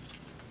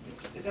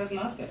 It has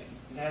nothing.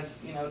 It has,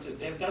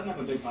 it doesn't have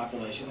a big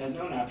population. It has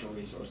no natural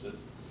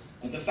resources.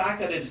 And the fact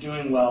that it's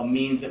doing well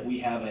means that we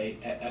have an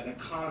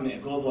economy,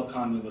 a global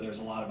economy where there's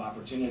a lot of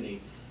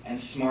opportunity, and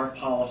smart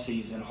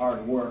policies and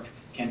hard work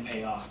can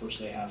pay off, which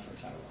they have for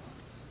Taiwan.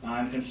 Now,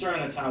 I'm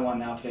concerned that Taiwan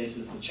now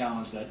faces the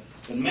challenge that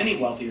many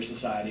wealthier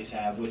societies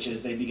have, which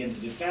is they begin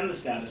to defend the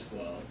status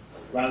quo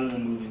rather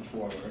than moving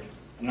forward.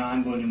 And now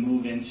I'm going to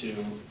move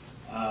into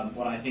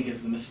what I think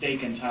is the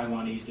mistaken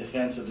Taiwanese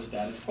defense of the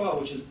status quo,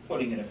 which is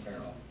putting it at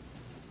peril.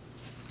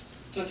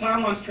 So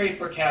Taiwan's trade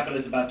per capita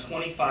is about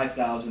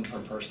 $25,000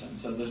 per person.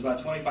 So there's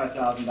about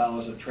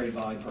 $25,000 of trade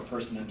volume per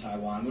person in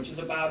Taiwan, which is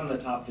about in the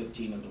top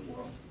 15 of the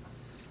world.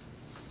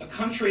 A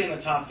country in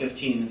the top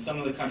 15, and some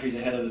of the countries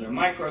ahead of it are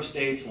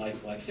microstates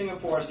like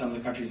Singapore, some of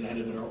the countries ahead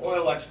of it are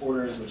oil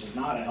exporters, which is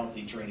not a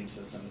healthy trading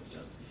system. It's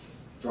just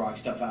drawing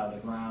stuff out of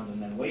the ground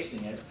and then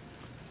wasting it.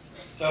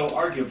 So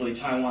arguably,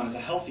 Taiwan as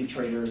a healthy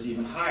trader is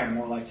even higher,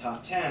 more like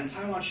top 10.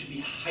 Taiwan should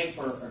be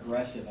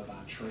hyper-aggressive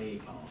about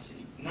trade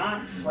policy,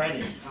 not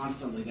fretting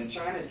constantly that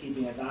China is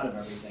keeping us out of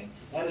everything.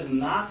 That is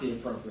not the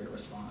appropriate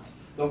response.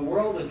 The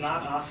world is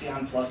not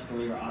ASEAN plus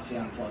 3 or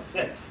ASEAN plus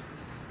 6.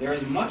 There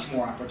is much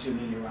more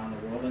opportunity around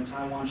the world, and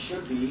Taiwan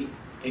should be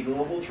a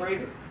global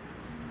trader.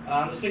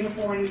 The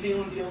Singapore and New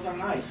Zealand deals are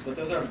nice, but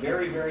those are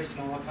very, very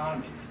small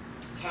economies.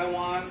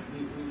 Taiwan,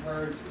 we've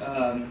heard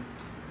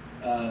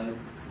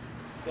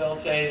Bill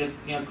say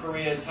that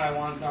Korea is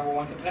Taiwan's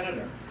 #1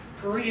 competitor.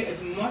 Korea is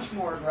much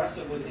more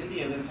aggressive with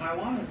India than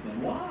Taiwan has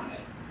been. Why?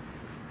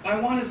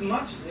 Taiwan is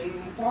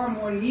in far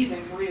more need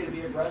than Korea to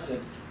be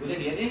aggressive with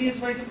India. And India is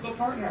a very difficult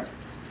partner,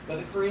 but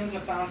the Koreans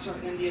have found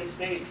certain Indian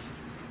states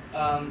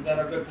that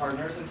are good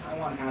partners, and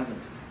Taiwan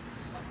hasn't.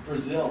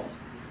 Brazil,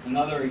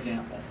 another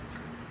example.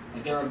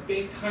 There are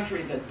big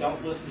countries that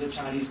don't listen to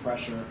Chinese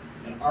pressure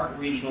and aren't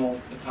regional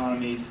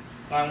economies.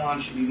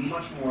 Taiwan should be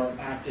much more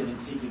active in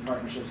seeking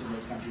partnerships with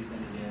those countries than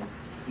it is,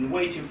 and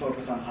way too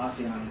focused on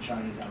ASEAN and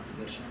Chinese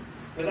opposition.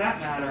 For that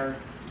matter,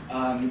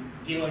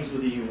 dealings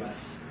with the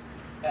U.S.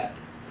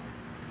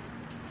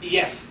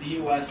 Yes, the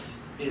U.S.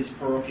 is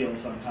parochial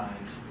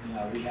sometimes.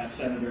 We have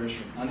senators,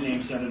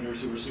 unnamed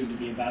senators, who are soon to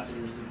be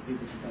ambassadors to the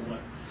People's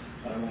Republic,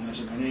 but I won't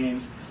mention their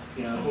names,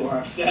 who are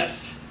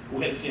obsessed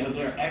with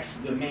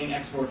the main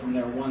export from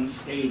their one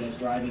state as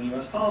driving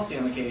U.S. policy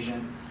on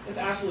occasion. It's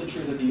absolutely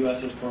true that the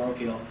U.S. is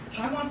parochial.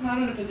 Taiwan's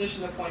not in a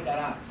position to point that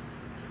out.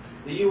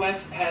 The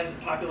U.S. has a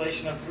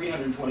population of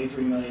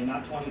 323 million,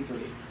 not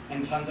 23.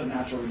 and tons of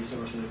natural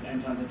resources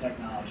and tons of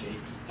technology.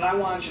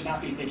 Taiwan should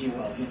not be thinking,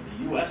 well, the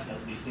U.S.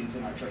 does these things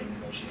in our trade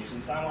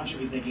negotiations. Taiwan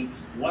should be thinking,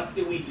 what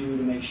do we do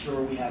to make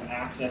sure we have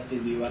access to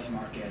the U.S.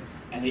 market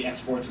and the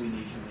exports we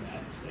need from the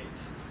United States?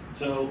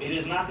 So it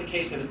is not the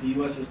case that if the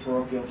U.S. is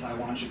parochial,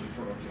 Taiwan should be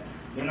parochial.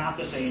 They're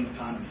not the same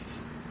economies.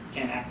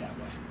 Can't act that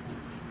way.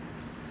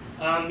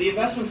 The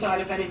investment side,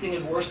 if anything,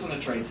 is worse than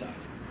the trade side.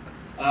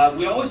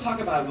 We always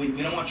talk about we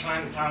don't want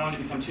Taiwan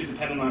to become too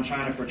dependent on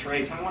China for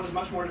trade. Taiwan is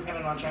much more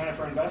dependent on China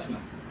for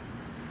investment.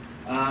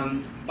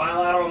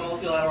 Bilateral and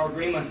multilateral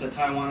agreements that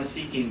Taiwan is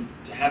seeking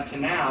to have to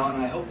now,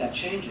 and I hope that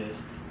changes,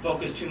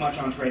 focus too much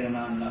on trade and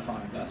not enough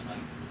on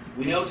investment.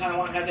 We know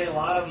Taiwan has a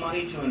lot of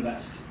money to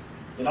invest.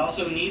 It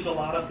also needs a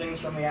lot of things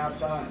from the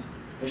outside.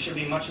 There should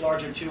be much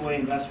larger two-way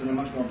investment and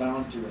much more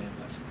balanced two-way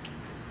investment.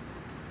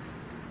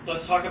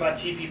 Let's talk about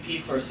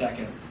TPP for a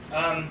second.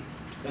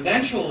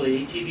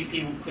 Eventually,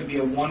 TPP could be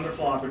a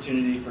wonderful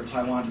opportunity for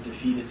Taiwan to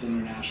defeat its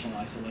international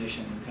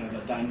isolation, kind of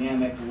a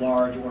dynamic,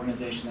 large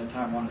organization that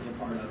Taiwan is a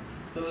part of.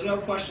 So there's no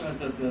question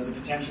that the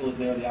potential is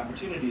there, the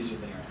opportunities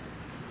are there.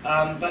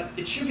 But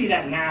it should be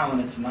that now,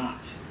 and it's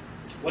not.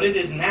 What it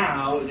is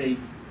now is a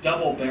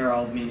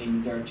double-barreled,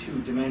 meaning there are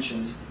two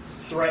dimensions,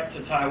 threat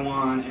to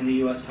Taiwan and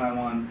the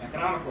US-Taiwan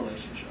economic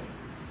relationship.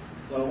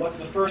 So what's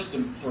the first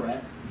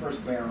threat,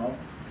 first barrel?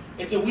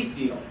 It's a weak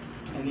deal.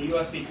 And the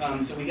U.S.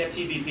 becomes, so we get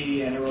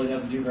TPP, and it really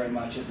doesn't do very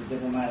much. It's a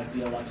diplomatic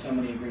deal like so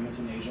many agreements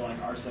in Asia, like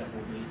RCEP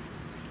will be.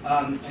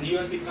 And the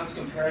U.S. becomes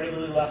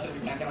comparatively less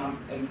economic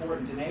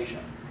important in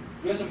Asia.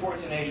 U.S.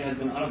 importance in Asia has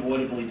been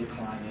unavoidably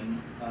declining,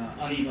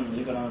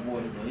 unevenly, but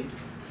unavoidably.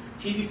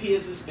 TPP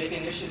is this big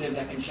initiative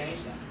that can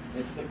change that.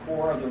 It's the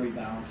core of the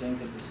rebalancing,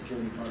 because the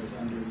security part is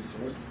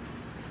under-resourced.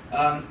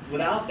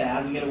 Without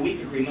that, we get a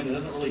weak agreement that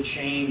doesn't really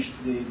change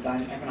the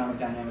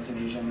economic dynamics in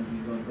Asia, and we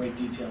can go into great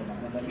detail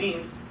about what that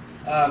means.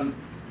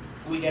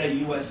 We get a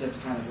U.S. that's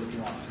kind of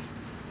withdrawing,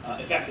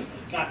 effectively.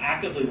 It's not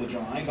actively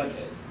withdrawing, but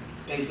the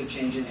pace of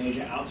change in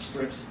Asia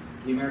outstrips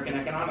the American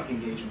economic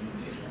engagement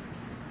in Asia.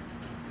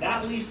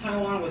 That leaves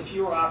Taiwan with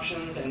fewer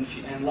options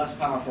and less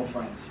powerful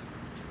friends.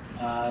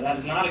 That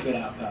is not a good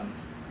outcome,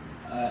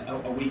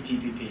 a weak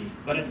TPP,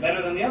 but it's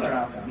better than the other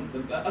outcome.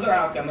 The other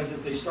outcome is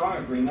it's a strong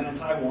agreement and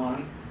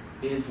Taiwan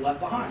is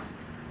left behind.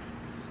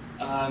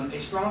 A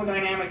strong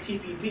dynamic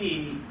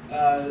TPP,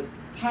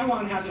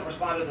 Taiwan hasn't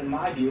responded, in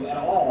my view, at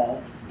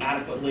all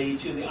adequately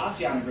to the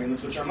ASEAN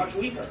agreements, which are much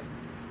weaker.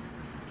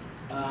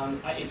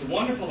 It's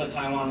wonderful that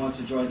Taiwan wants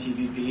to join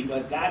TPP,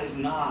 but that is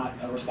not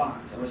a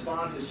response. A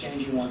response is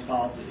changing one's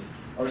policies.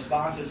 A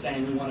response is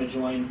saying we want to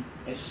join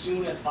as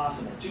soon as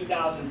possible,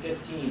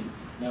 2015.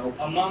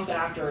 A month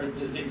after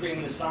the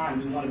agreement is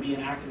signed, we want to be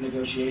in active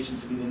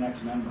negotiations to be the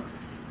next member.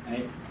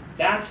 Right?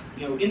 That's,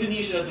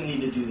 Indonesia doesn't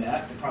need to do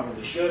that. It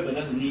probably should, but it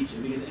doesn't need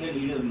to, because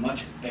Indonesia is much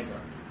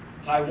bigger.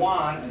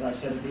 Taiwan, as I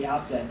said at the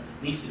outset,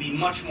 needs to be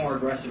much more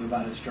aggressive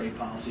about its trade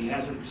policy. It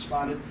hasn't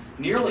responded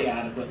nearly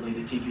adequately to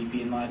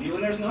TPP, in my view,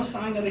 and there's no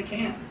sign that it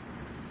can.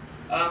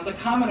 The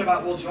comment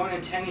about we'll join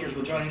in 10 years,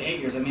 we'll join in 8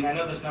 years, I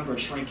know this number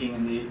is shrinking,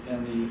 and the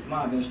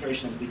Obama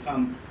administration has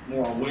become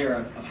more aware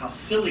of how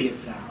silly it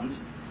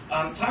sounds.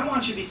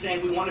 Taiwan should be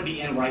saying we want to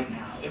be in right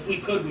now. If we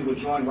could, we would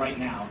join right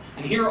now.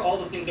 And here are all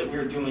the things that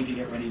we're doing to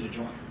get ready to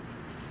join.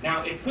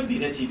 Now, it could be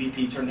that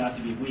TPP turns out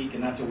to be weak,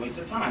 and that's a waste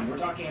of time. We're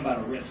talking about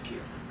a risk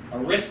here. A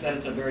risk that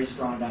it's a very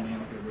strong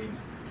dynamic agreement.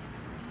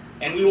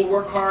 And we will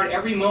work hard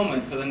every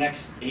moment for the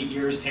next 8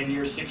 years, 10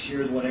 years, 6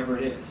 years, whatever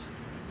it is.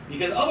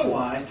 Because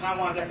otherwise,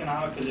 Taiwan's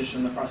economic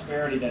position, the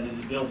prosperity that it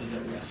is built, is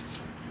at risk.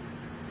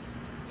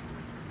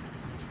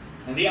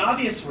 And the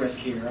obvious risk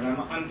here, and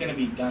I'm going to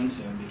be done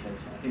soon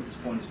because I think this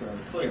point is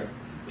fairly clear.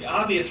 The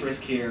obvious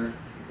risk here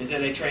is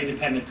that a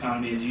trade-dependent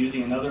economy is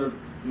using another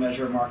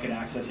measure of market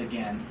access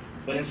again.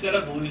 But instead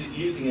of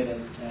using it,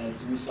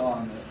 as we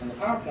saw in the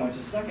PowerPoints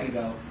a second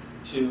ago,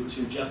 to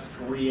just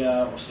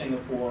Korea or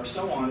Singapore or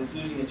so on, it's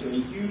losing it to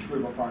a huge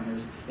group of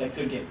partners that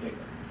could get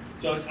bigger.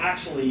 So it's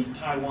actually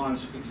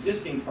Taiwan's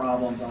existing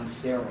problems on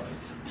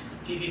steroids.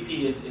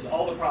 TPP is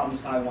all the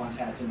problems Taiwan's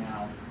had to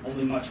now,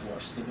 only much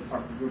worse, because the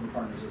group of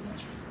partners are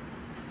much bigger.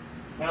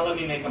 Now let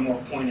me make a more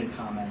pointed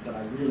comment that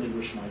I really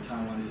wish my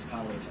Taiwanese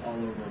colleagues all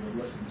over would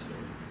listen to.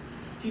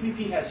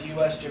 TPP has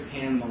US,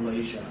 Japan,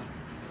 Malaysia.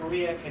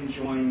 Korea can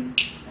join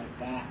like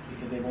that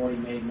because they've already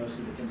made most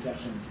of the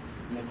concessions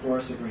in the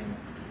Chorus Agreement.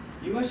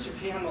 US,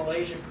 Japan,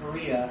 Malaysia,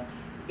 Korea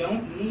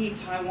don't need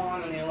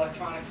Taiwan in the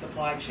electronic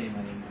supply chain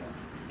anymore.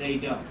 They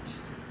don't.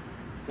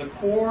 The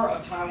core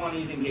of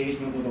Taiwanese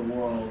engagement with the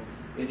world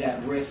is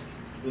at risk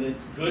with a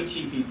good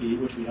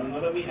TPP, which we don't know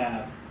that we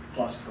have,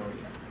 plus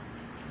Korea.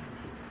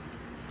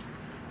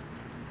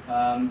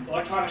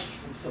 Electronic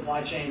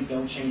supply chains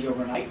don't change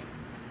overnight,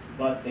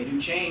 but they do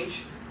change,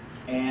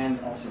 and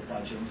also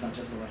supply chains, not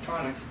just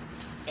electronics,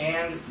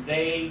 and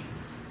they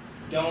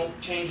don't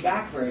change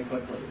back very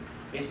quickly.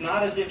 It's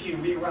not as if you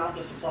reroute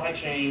the supply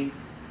chain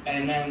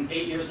and then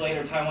 8 years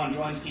later Taiwan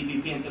joins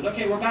TPP and says,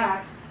 okay, we're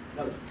back.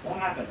 No, it won't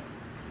happen.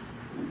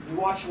 You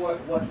watch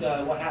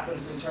what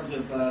happens in terms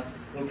of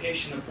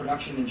location of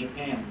production in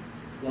Japan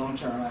long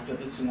term after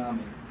the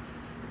tsunami.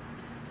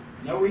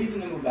 No reason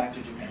to move back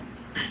to Japan.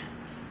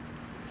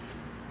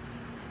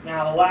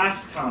 Now, the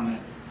last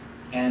comment,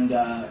 and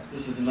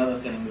this is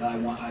another thing that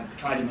I've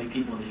tried to make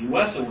people in the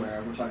U.S. aware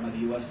of. We're talking about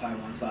the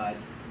US-Taiwan side.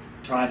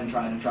 Tried, and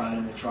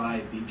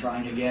we'll be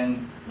trying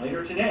again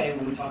later today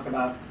when we talk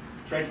about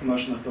Trade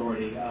Promotion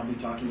Authority. I'll be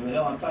talking to the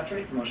Hill about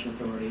Trade Promotion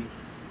Authority,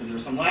 because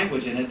there's some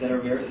language in it that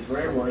is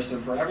very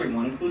worrisome for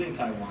everyone, including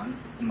Taiwan,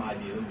 in my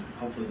view.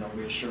 Hopefully they'll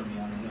reassure me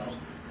on the Hill.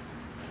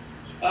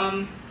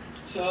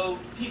 So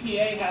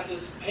TPA has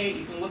this page,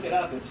 you can look it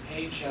up, it's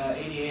page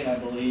 88, I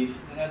believe.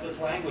 It has this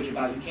language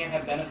about you can't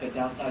have benefits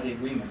outside the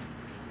agreement.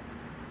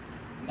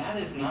 That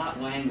is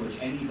not language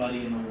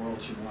anybody in the world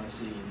should want to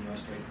see in the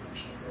U.S. Trade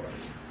Promotion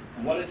Authority.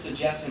 And what it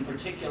suggests in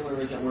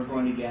particular is that we're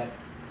going to get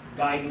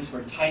guidance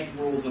for tight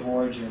rules of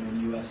origin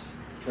in U.S.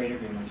 trade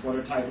agreements. What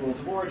are tight rules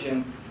of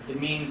origin? It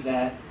means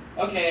that,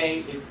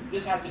 okay,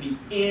 this has to be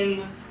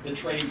in the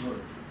trade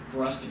group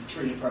for us to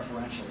treat it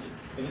preferentially.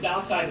 If it's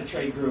outside the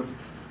trade group,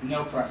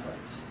 no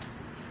preference,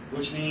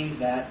 which means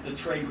that the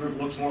trade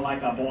group looks more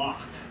like a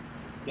bloc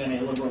than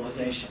a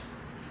liberalization.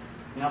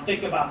 Now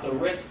think about the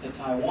risk to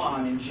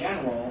Taiwan in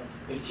general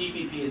if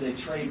TPP is a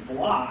trade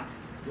bloc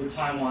with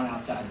Taiwan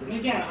outside. And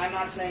again, I'm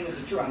not saying this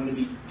is true. I'm going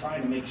to be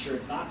trying to make sure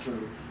it's not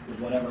true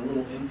with whatever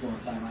little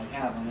influence I might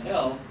have on the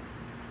Hill.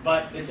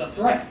 But it's a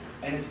threat,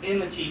 and it's in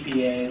the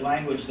TPA,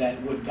 language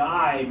that would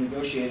guide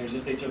negotiators,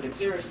 if they took it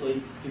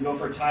seriously, to go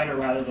for tighter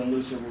rather than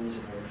looser rules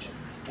of origin.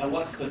 Now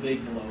what's the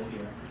big blow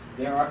here?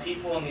 There are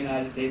people in the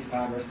United States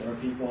Congress, there are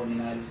people in the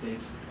United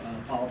States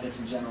politics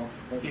in general,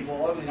 there are people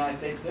all over the United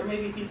States, there may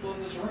be people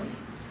in this room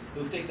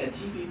who think that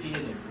TPP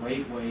is a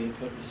great way to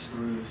put the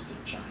screws to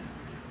China.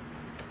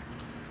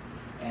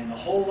 And the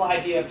whole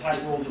idea of tight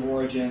rules of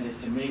origin is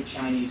to make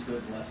Chinese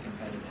goods less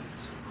competitive.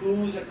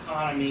 Whose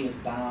economy is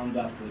bound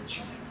up with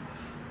China's,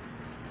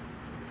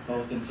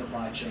 both in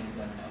supply chains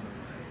and in other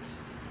ways?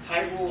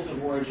 Tight rules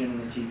of origin in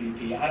the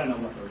TPP, I don't know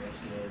what the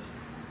risk is.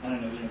 I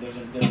don't know, there's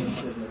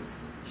a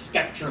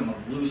spectrum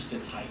of loose to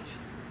tight.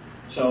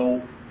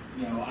 So,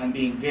 I'm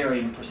being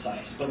very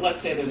imprecise. But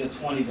let's say there's a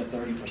 20 to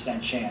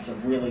 30% chance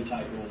of really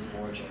tight rules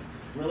of origin.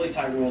 Really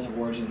tight rules of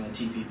origin in the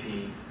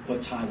TPP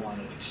put Taiwan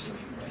at extreme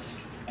risk.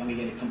 And we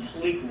get a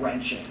complete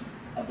wrenching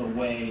of the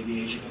way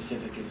the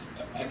Asia-Pacific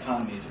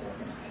economy is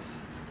organized.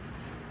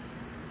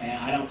 And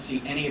I don't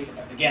see any,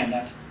 again,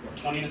 that's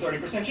 20 to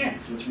 30%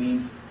 chance, which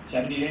means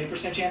 70 to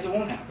 80% chance it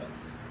won't happen.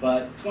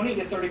 But 20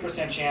 to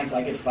 30% chance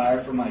I get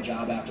fired from my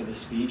job after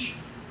this speech,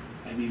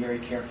 I'd be very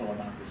careful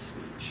about this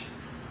speech.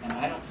 And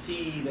I don't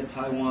see that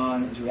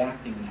Taiwan is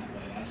reacting in that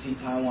way. I see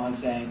Taiwan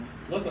saying,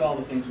 look at all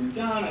the things we've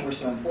done, and we're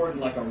so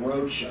important, like a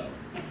roadshow.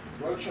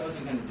 Roadshow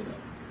isn't going to do it.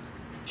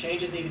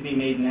 Changes need to be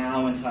made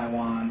now in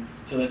Taiwan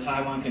so that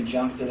Taiwan can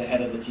jump to the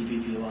head of the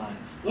TPP line.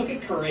 Look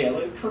at Korea.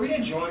 Look, Korea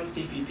joins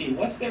TPP.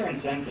 What's their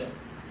incentive?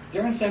 Is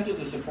their incentive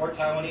to support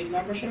Taiwanese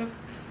membership?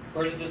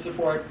 Or is it to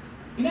support,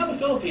 the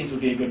Philippines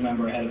would be a good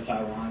member ahead of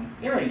Taiwan.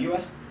 They're a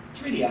U.S.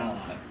 treaty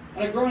ally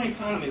and a growing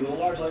economy with a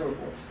large labor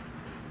force.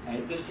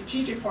 Right? The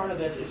strategic part of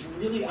this is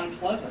really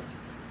unpleasant.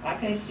 I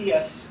can see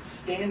us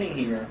standing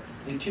here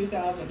in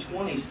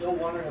 2020 still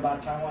wondering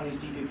about Taiwanese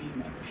TPP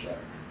membership,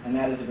 and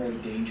that is a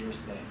very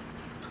dangerous thing.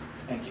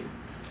 Thank you.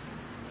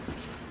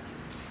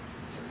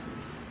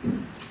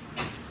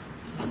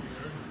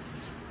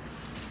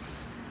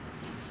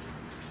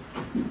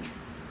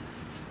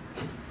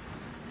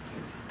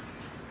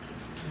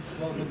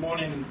 Well, good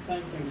morning, and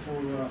thank you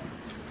for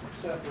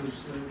Seth's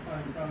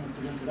kind comments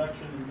of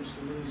introduction and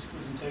Mr. Liu's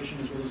presentation,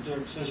 as well as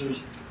Derek Scissor's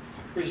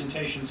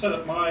presentation. Set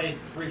up my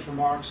brief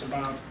remarks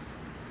about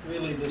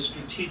really the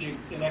strategic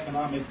and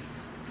economic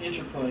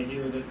interplay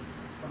here that,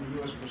 from a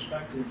U.S.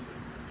 perspective,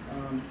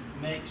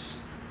 makes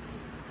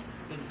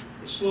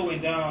the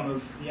slowing down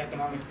of the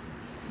economic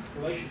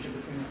relationship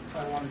between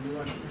Taiwan and the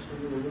U.S. that Mr.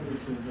 Liu alluded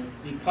to, the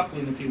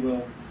decoupling, if you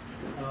will,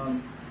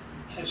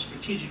 has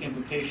strategic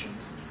implications.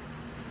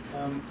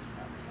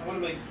 I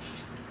want to make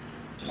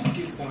just a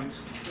few points.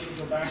 Let me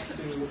go back to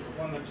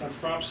one that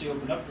Propsy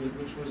opened up with,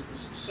 which was the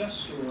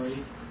success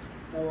story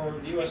for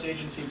the U.S.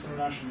 Agency for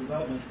International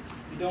Development.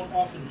 You don't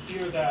often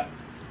hear that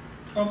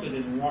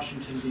trumpeted in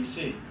Washington,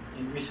 D.C.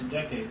 in recent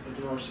decades, that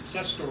there are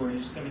success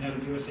stories coming out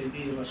of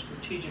USAID of a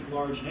strategic,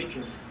 large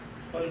nature.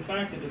 But in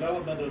fact, the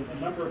development of a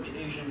number of the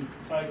Asian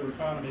tiger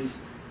economies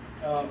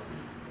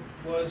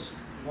was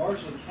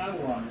largely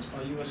catalyzed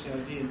by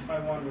USAID, and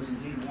Taiwan was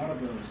indeed one of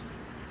those.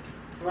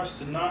 For us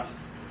to not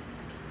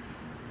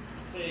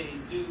pay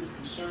due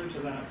concern to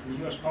that from a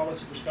U.S.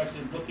 policy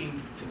perspective, looking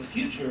to the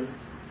future,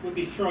 would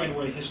be throwing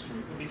away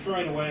history, would be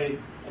throwing away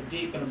a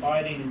deep and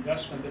abiding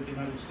investment that the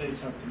United States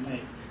have to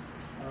make.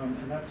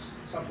 And that's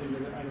something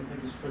that I don't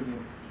think is trivial.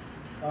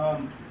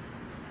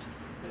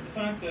 The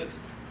fact that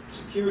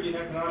security and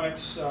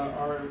economics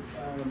are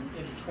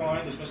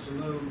intertwined, as Mr.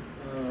 Liu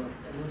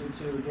alluded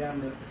to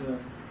again, that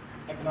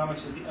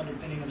economics is the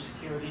underpinning of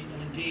security,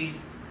 and indeed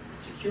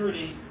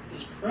security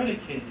is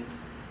predicated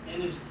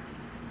and is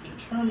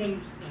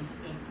determined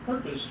and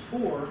purposed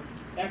for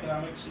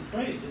economics and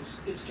trade.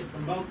 It's to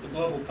promote the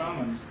global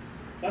commons.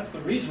 That's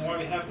the reason why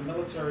we have the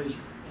militaries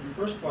in the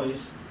first place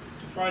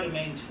to try to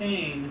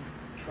maintain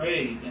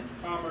trade and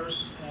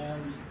commerce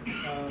and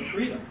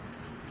freedom.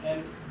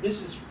 And this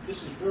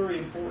is very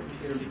important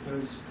here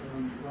because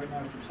right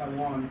now for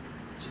Taiwan,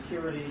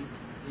 security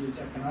is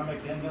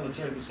economic and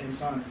military at the same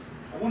time.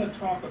 I want to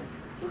talk a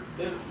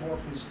bit more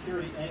from the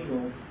security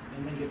angle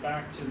and then get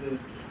back to the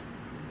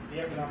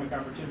economic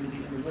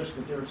opportunity and the risk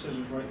that Derek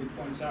Scissors rightly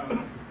points out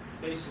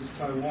faces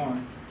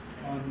Taiwan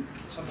on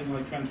something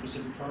like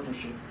Trans-Pacific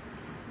Partnership.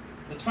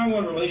 The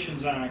Taiwan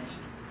Relations Act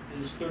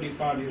is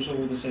 35 years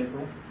old this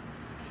April.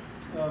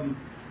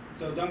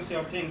 So Deng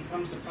Xiaoping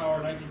comes to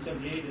power in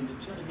 1978 and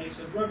it makes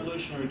a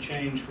revolutionary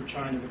change for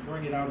China to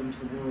bring it out into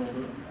the world,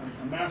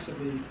 a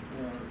massively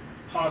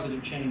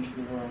positive change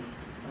for the world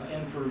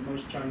and for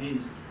most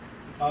Chinese.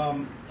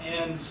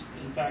 And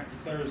in fact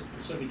declares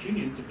the Soviet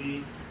Union to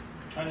be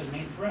China's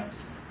main threat.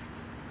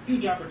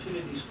 Huge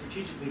opportunity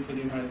strategically for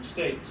the United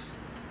States.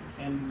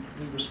 And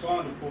we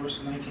respond, of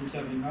course, in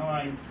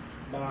 1979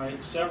 by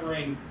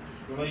severing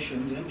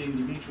relations, ending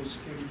the mutual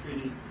security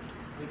treaty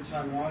with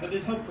Taiwan, that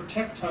it helped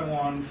protect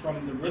Taiwan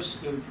from the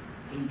risk of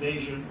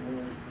invasion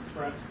or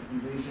threat of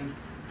invasion,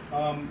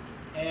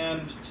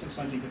 and since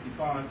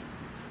 1955.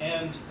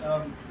 And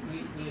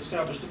we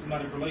established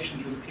diplomatic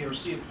relations with the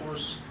PRC, of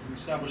course. We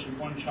established a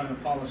one-China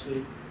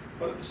policy.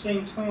 But at the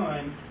same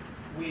time,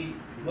 we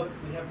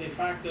have de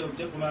facto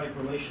diplomatic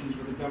relations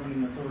with the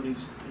governing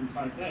authorities in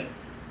Taipei.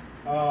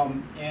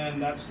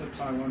 And that's the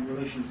Taiwan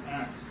Relations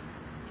Act,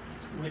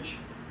 which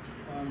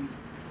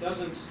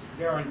doesn't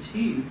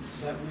guarantee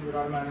that we would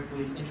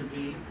automatically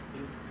intervene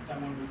if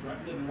Taiwan were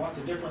threatened, and lots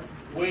of different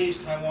ways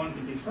Taiwan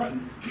can be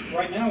threatened.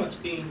 Right now it's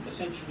being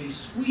essentially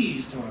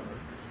squeezed, however.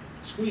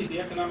 Squeezed. The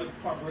Economic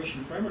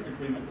Cooperation Framework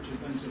Agreement, which has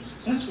been so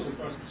successful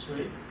across the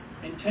Strait,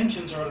 and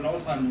tensions are at an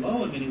all-time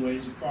low in many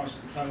ways across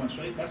the Taiwan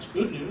Strait. That's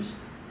good news.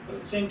 But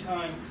at the same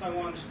time,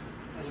 Taiwan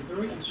has a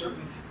very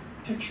uncertain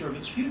picture of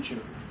its future,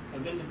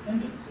 of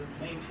independence, of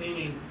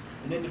maintaining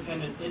an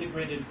independent,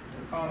 integrated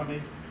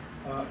economy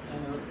in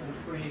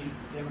a free,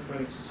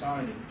 democratic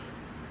society.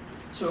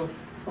 So,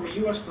 from a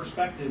U.S.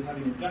 perspective,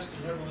 having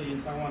invested heavily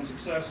in Taiwan's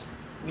success,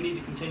 we need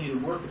to continue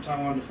to work with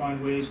Taiwan to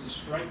find ways to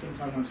strengthen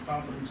Taiwan's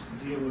confidence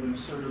to deal with an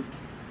assertive,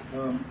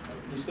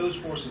 at least those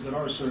forces that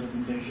are assertive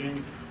in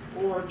Beijing,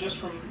 or just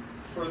from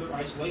further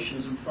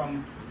isolationism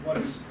from what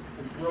is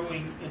a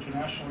growing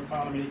international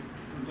economy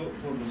through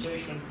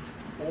globalization,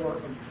 or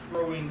a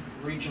growing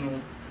regional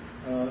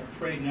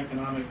trade and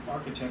economic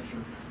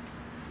architecture,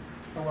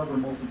 however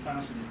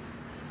multifaceted.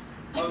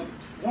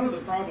 One of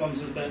the problems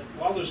is that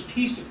while there's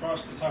peace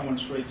across the Taiwan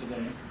Strait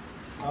today,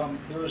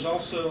 there is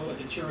also a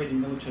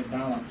deteriorating military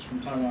balance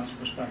from Taiwan's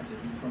perspective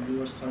and from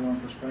the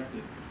US-Taiwan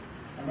perspective.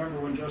 I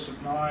remember when Joseph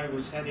Nye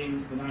was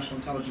heading the National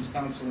Intelligence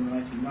Council in the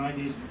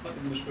 1990s, in the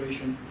Clinton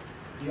administration,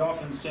 he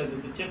often said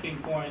that the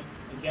tipping point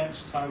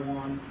against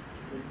Taiwan,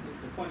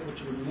 the point at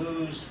which it would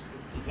lose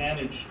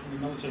advantage in the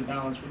military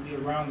balance, would be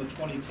around the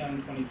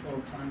 2010-2012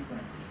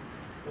 timeframe.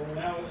 Well, we're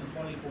now in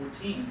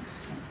 2014.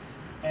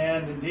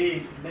 And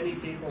indeed, many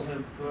people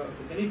have,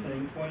 if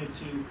anything, pointed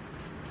to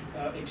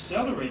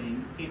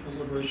accelerating People's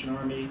Liberation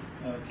Army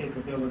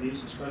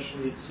capabilities,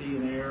 especially at sea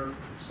and air,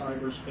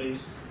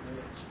 cyberspace,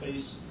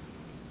 space.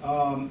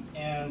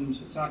 And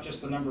it's not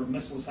just the number of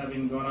missiles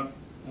having gone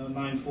up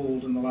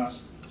ninefold in the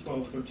last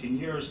 12, 13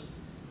 years,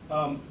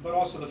 but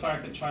also the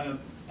fact that China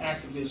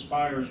actively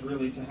aspires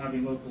really to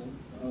having local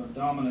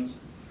dominance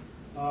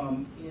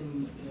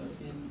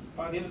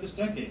by the end of this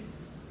decade.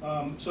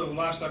 So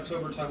last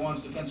October,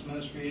 Taiwan's defense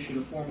ministry issued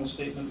a formal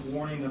statement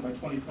warning that by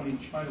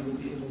 2020, China will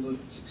be able to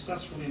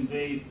successfully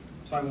invade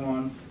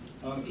Taiwan,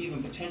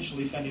 even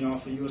potentially fending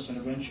off a U.S.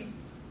 intervention.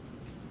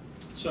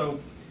 So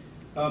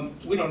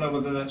we don't know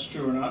whether that's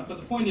true or not,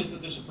 but the point is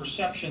that there's a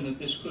perception that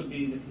this could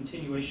be the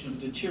continuation of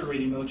a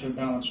deteriorating military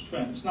balance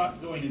trend. It's not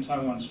going in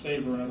Taiwan's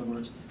favor, in other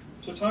words.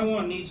 So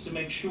Taiwan needs to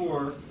make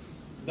sure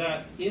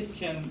that it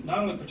can not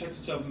only protect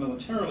itself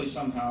militarily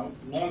somehow,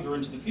 longer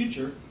into the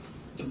future,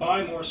 to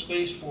buy more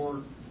space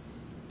for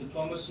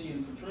diplomacy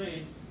and for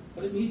trade,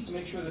 but it needs to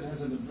make sure that it has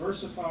a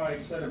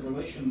diversified set of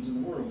relations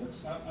in the world.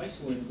 It's not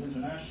isolated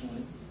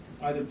internationally,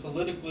 either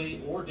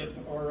politically or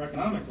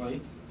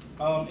economically,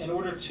 in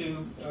order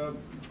to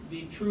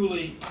be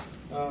truly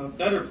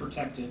better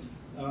protected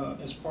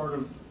as part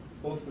of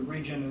both the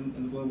region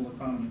and the global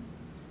economy.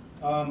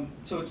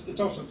 So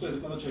it's also clear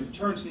that military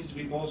deterrence needs to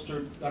be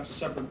bolstered. That's a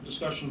separate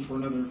discussion for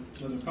another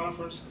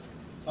conference.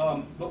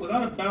 But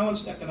without a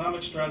balanced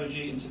economic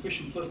strategy and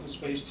sufficient political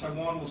space,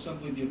 Taiwan will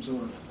simply be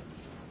absorbed.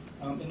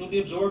 It will be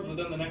absorbed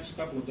within the next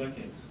couple of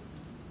decades.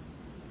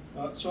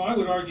 So I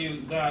would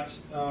argue that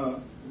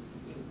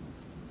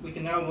we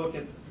can now look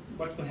at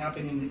what's been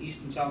happening in the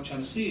East and South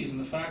China Seas and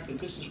the fact that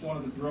this is one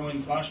of the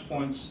growing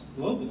flashpoints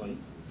globally.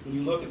 When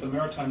you look at the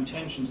maritime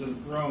tensions that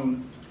have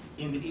grown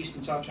in the East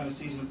and South China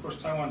Seas, and of course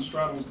Taiwan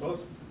straddles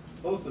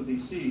both of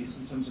these seas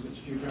in terms of its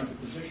geographic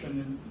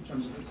position and in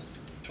terms of its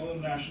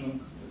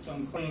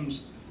own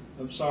claims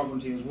of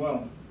sovereignty as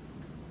well.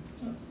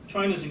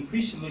 China is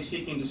increasingly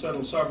seeking to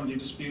settle sovereignty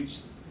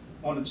disputes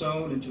on its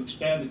own and to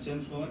expand its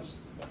influence.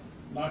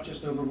 not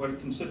just over what it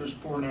considers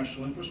core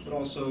national interests, but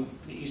also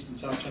the East and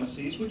South China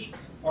Seas, which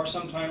are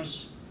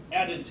sometimes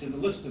added to the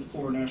list of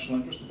core national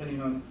interests,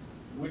 depending on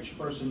which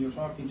person you're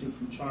talking to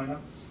from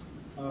China.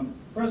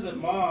 President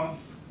Ma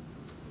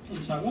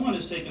in Taiwan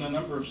has taken a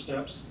number of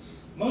steps,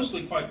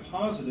 mostly quite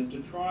positive,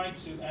 to try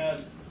to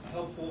add a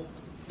helpful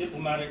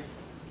diplomatic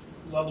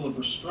level of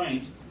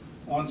restraint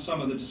on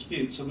some of the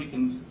disputes. So we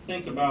can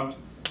think about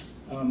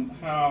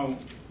how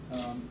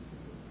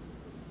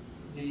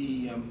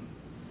the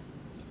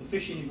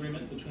fishing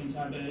agreement between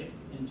Taipei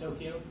and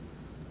Tokyo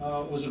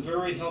was a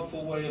very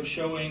helpful way of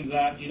showing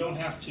that you don't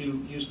have to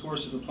use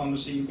coercive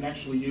diplomacy. You can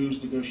actually use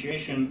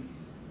negotiation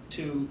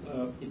to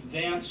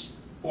advance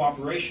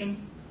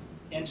cooperation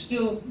and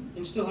still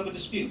have a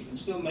dispute and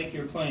still make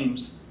your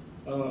claims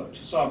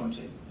to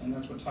sovereignty. And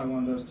that's what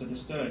Taiwan does to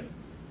this day.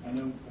 I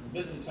know I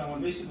visited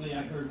Taiwan recently.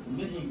 I heard from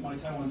many of my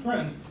Taiwan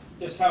friends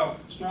just how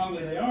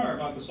strongly they are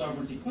about the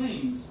sovereignty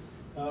claims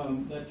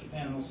that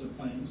Japan also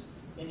claims.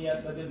 And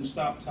yet that didn't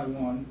stop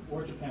Taiwan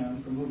or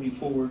Japan from moving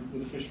forward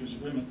with the fisheries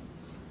agreement.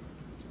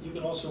 You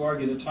could also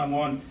argue that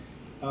Taiwan,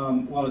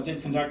 while it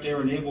did conduct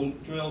air and naval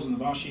drills in the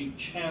Vashi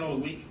Channel a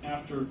week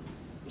after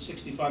the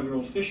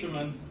 65-year-old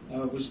fisherman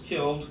was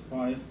killed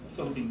by a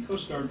Philippine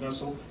Coast Guard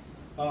vessel,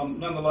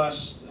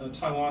 nonetheless,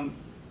 Taiwan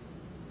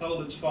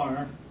held its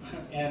fire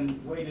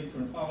and waited for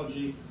an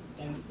apology,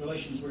 and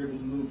relations were able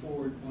to move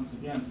forward once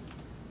again.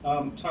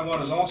 Taiwan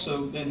has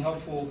also been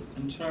helpful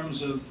in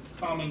terms of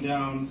calming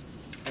down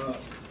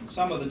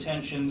some of the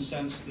tensions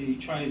since the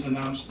Chinese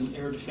announced an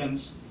air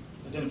defense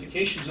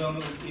identification zone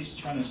in the East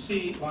China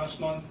Sea last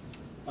month,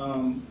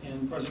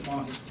 and President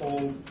Ma has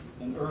called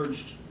and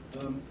urged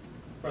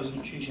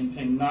President Xi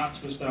Jinping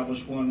not to establish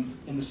one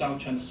in the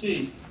South China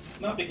Sea,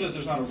 not because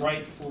there's not a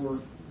right for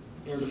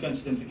air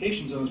defense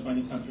identification zones by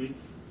any country,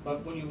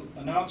 but when you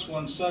announce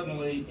one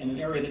suddenly in an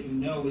area that you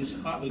know is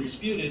hotly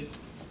disputed,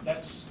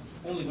 that's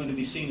only going to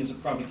be seen as a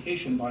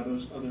provocation by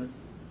those other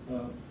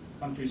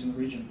countries in the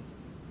region.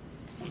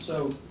 And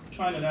so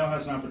China now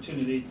has an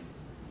opportunity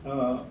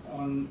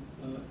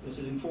as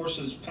it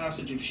enforces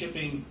passage of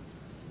shipping,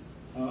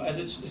 as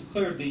it's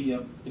declared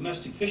the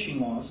domestic fishing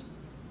laws,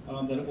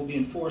 that it will be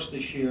enforced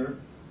this year,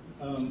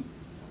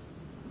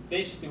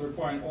 basically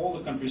requiring all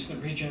the countries in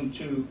the region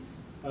to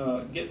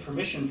get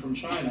permission from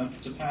China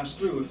to pass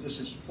through if this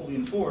is fully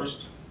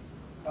enforced.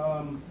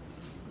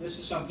 This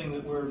is something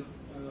that we're,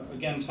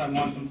 again,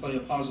 Taiwan can play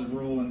a positive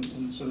role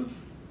in sort of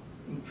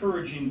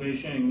encouraging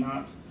Beijing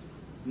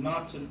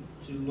not to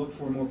look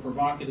for more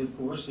provocative,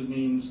 coercive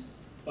means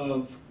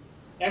of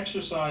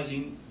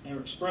exercising or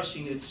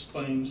expressing its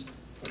claims,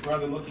 but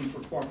rather looking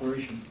for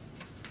cooperation.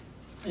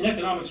 And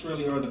economics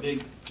really are the big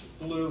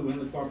glue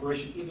in the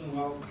cooperation, even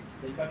while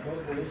they cut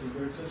both ways, as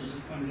Derek Scissors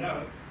has pointed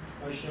out,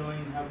 by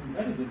showing how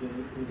competitive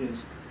it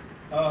is.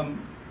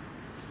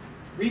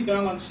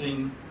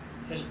 Rebalancing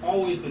has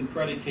always been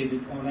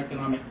predicated on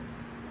economic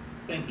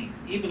thinking,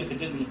 even if it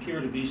didn't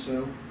appear to be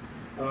so.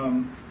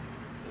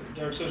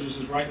 Derek Scissors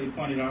has rightly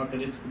pointed out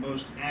that it's the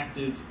most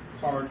active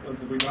part of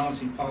the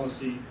rebalancing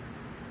policy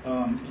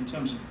in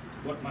terms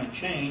of what might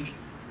change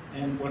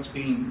and what's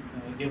being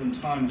given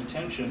time and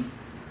attention.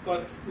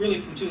 But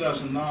really from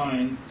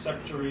 2009,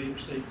 Secretary of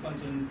State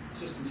Clinton,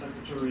 Assistant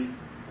Secretary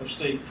of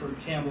State Kurt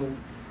Campbell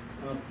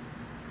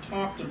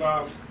talked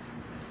about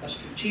a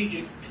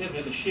strategic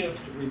pivot, a shift,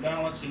 a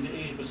rebalancing to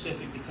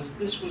Asia-Pacific, because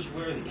this was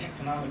where the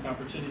economic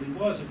opportunity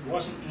was. It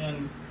wasn't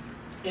in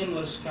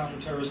endless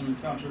counterterrorism and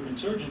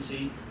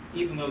counterinsurgency,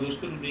 even though those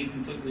couldn't be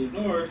completely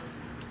ignored.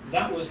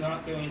 That was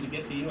not going to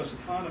get the U.S.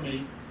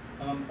 economy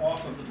off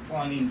of the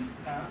declining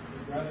path,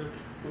 but rather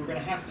we were going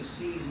to have to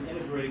seize and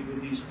integrate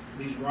with these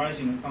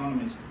rising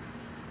economies.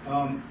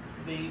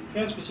 The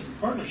Trans-Pacific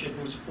Partnership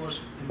was, of course,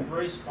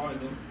 embraced by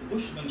the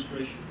Bush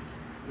administration,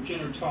 which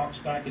entered talks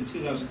back in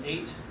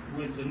 2008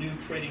 with the new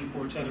trading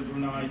quartet of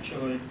Brunei,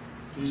 Chile,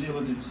 New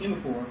Zealand, and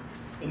Singapore.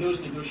 And those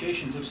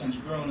negotiations have since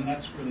grown, and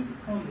that's really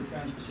become the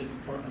Trans-Pacific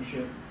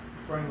Partnership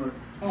framework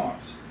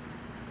talks.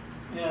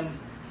 And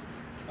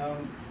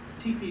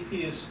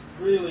TPP is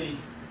really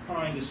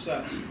trying to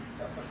set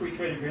a free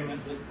trade agreement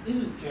that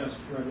isn't just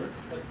rhetoric,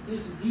 but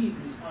is indeed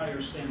these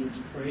higher standards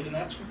of trade, and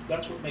that's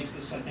what makes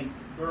this, I think,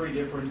 very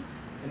different,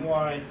 and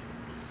why,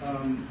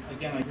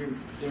 again, I agree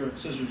with Derek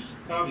Scissors'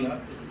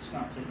 caveat that it's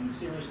not taken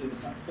seriously,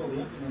 it's not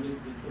fully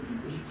implemented, it could be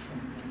weak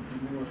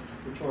and more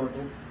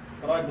rhetorical,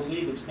 but I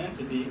believe it's meant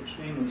to be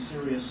extremely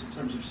serious in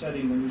terms of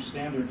setting the new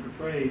standard for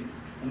trade,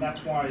 and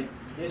that's why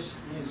this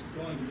is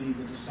going to be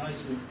the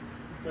decisive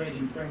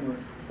trading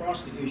framework across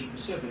the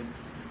Asia-Pacific.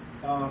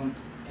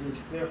 And it's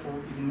therefore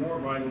even more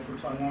vital for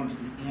Taiwan to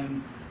be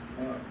in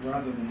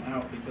rather than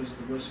out, because of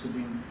the risk of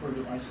being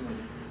further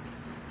isolated.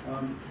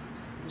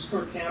 This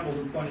Kurt Campbell,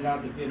 who pointed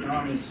out that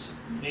Vietnam has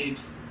made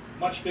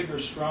much bigger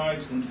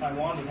strides than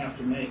Taiwan would have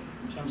to make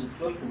in terms of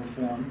political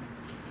reform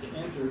to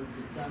enter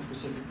the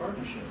Trans-Pacific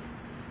Partnership.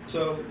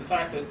 So the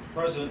fact that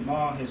President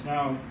Ma has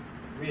now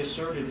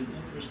reasserted an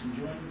interest in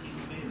joining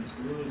TPP, and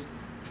Mr. Liu has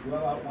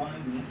well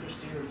outlined the interest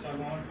here of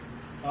Taiwan,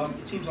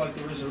 it seems like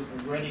there is a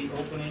ready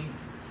opening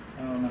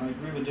And I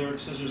agree with Derek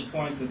Scissors'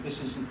 point that this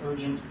is an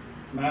urgent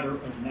matter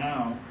of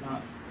now,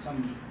 not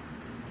some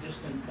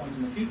distant point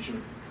in the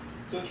future.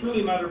 So it's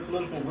really a matter of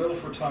political will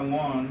for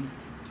Taiwan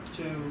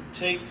to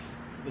take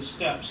the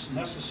steps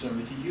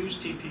necessary to use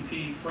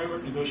TPP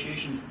framework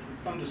negotiations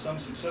to come to some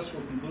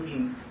successful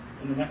conclusion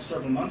in the next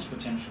several months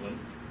potentially,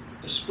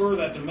 to spur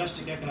that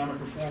domestic economic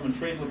reform and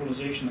trade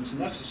liberalization that's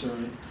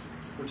necessary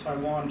for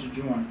Taiwan to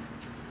join.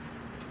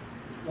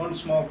 One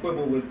small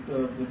quibble with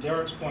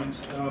Derek's points,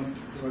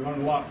 because I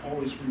learn a lot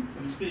always from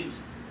when he speaks,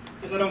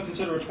 is I don't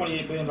consider a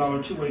 $28 billion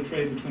two-way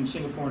trade between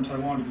Singapore and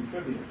Taiwan to be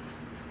trivial. He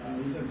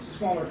said it's a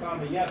smaller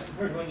economy, yes,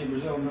 compared to India and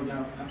Brazil, no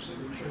doubt,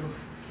 absolutely true.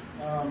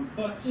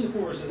 But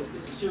Singapore is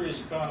a serious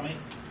economy,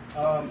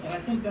 and I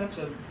think that's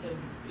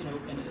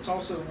and it's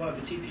also one of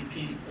the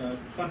TPP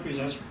countries,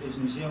 as is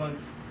New Zealand.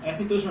 And I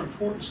think those are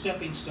important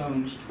stepping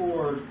stones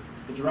toward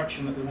the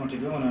direction that we want to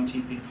go in on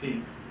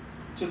TPP.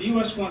 So the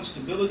U.S. wants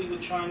stability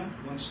with China,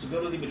 wants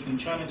stability between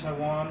China and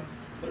Taiwan,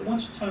 but it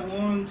wants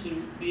Taiwan to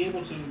be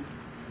able to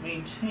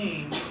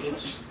maintain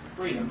its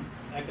freedom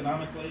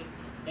economically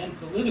and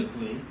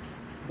politically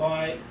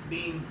by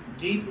being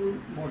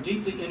more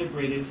deeply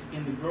integrated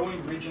in the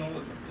growing regional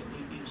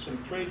sort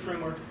of trade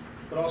framework,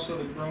 but also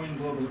the growing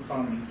global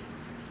economy.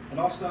 And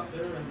I'll stop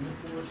there and look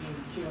forward to the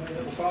Q&A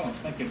that will follow.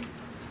 Thank you.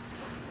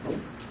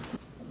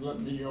 Let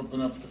me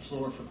open up the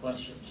floor for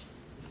questions.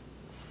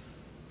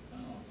 I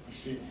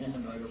see a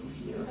hand right over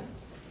here.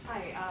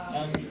 Hi.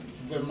 And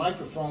the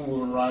microphone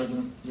will arrive,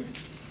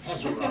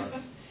 has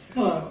arrived.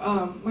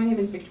 Hello. My name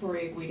is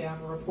Victoria Guida.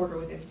 I'm a reporter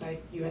with Inside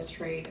U.S.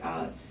 Trade.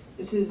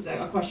 This is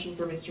a question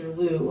for Mr.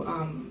 Liu.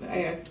 I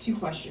have two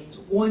questions.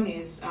 One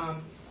is,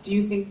 do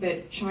you think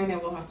that China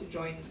will have to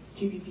join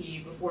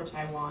TPP before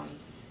Taiwan?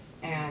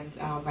 And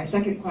my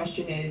second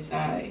question is,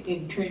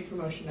 in Trade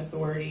Promotion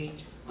Authority,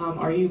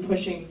 are you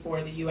pushing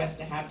for the U.S.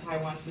 to have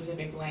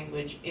Taiwan-specific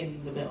language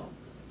in the bill?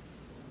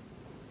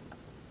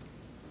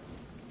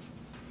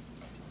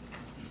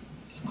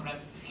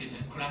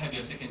 Could I have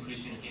your second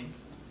question again?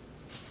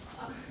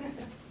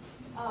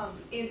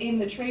 In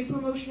the Trade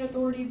Promotion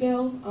Authority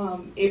bill,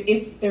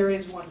 if there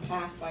is one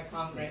passed by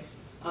Congress,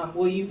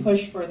 will you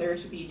push for there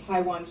to be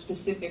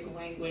Taiwan-specific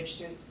language,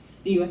 since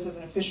the U.S.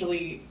 doesn't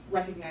officially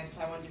recognize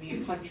Taiwan to be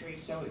a country,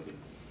 so it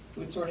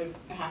would sort of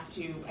have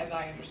to, as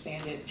I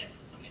understand it. Yeah.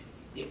 Okay.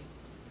 Yeah.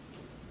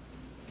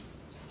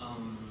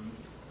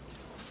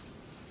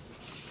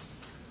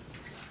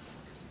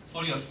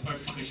 For your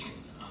first question,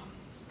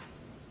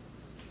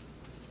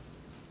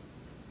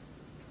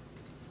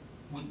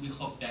 we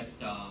hope that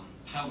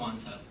Taiwan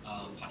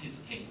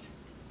participate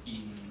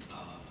in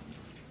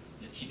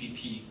the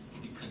TPP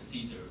will be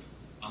considered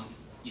on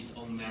its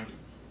own merit.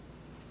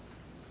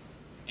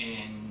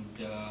 And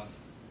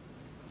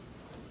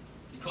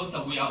because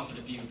we are of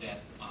the view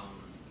that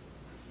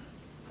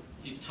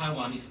if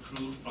Taiwan is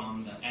excluded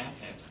from the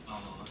APEC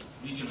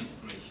regional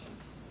integration,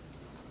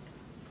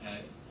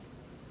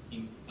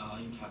 in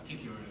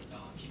particular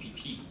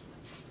TPP,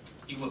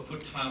 it will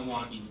put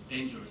Taiwan in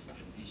dangerous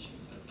position,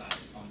 as I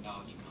pointed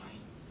out in my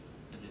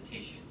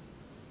presentation.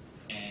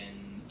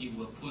 And it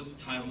will put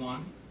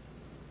Taiwan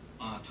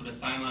to the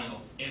sideline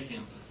of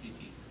ASEAN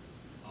Pacific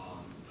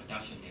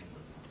production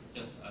network,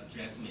 just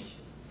Drex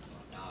mentioned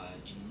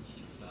in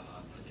his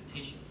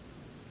presentation.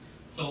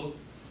 So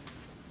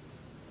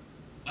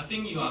I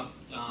think you have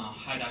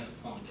highlighted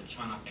the point, the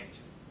China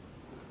factor.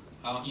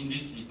 In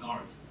this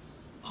regard,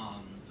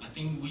 I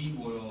think we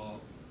will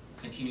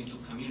continue to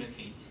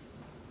communicate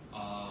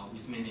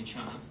with mainland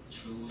China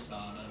through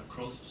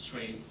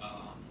cross-trade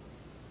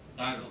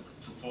dialogue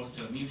to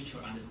foster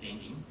mutual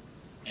understanding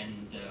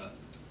and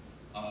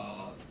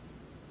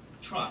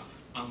trust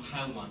on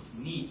Taiwan's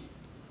need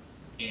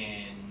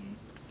and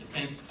the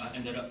sense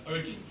and the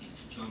urgency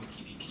to join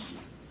TPP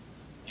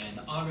and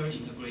other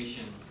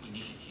integration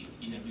initiatives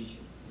in the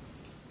region.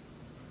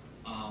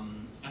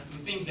 I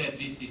think that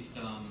this is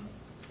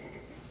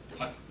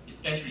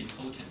especially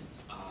important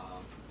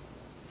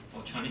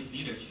for Chinese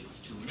leadership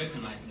to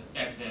recognize the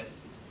fact that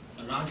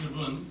a larger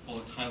room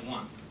for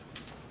Taiwan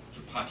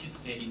to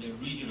participate in the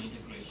regional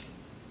integration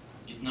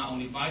is not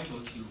only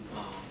vital to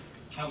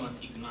Taiwan's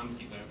economic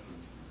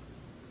development,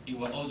 it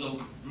will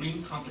also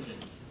bring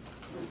confidence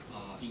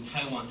in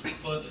Taiwan to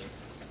further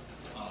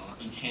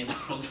enhance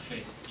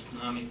cross-trade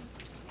economic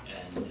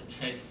and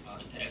trade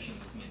interaction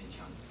with mainland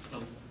China. So,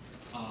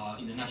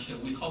 in a nutshell,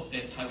 we hope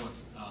that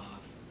Taiwan's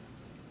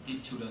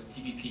bid to the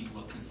TPP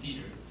will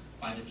consider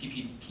by the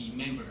TPP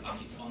member on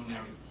its own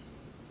merit.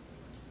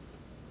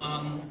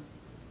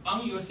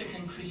 On your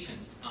second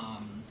question,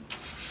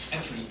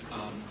 actually,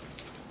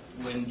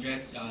 when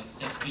Drex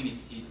just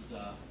finished his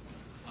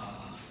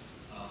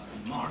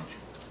remark,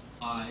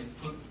 I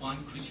put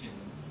one question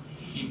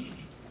to him.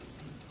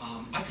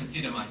 I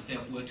consider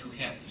myself wear two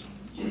hats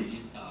in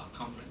this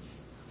conference.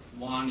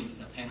 One is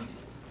a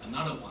panelist,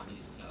 another one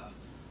is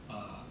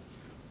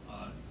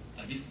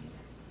a listener.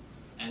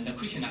 And the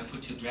question I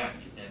put to Drex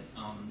is that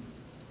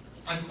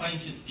I'm quite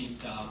interested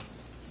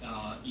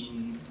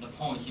in the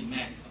point he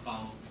made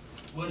about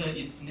whether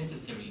it's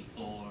necessary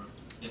for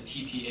the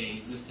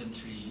TPA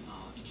recently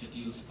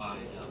introduced by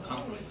the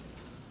Congress,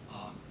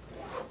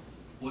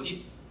 was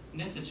it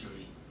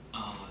necessary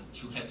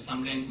to have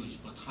some language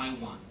for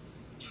Taiwan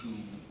to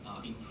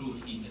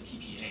include in the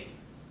TPA?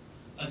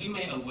 As you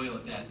may be aware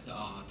that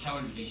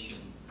Taiwan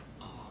Relation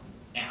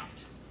Act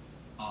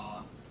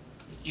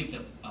give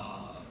the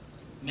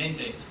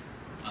mandate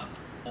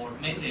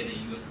the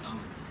U.S.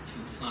 government to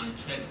sign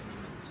trade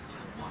agreement with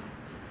Taiwan.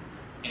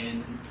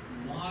 And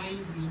why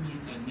we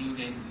need a new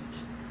language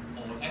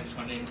or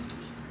extra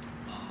language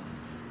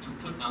to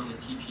put on the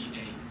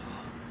TPA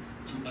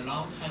to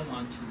allow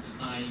Taiwan to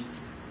sign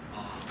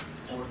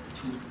or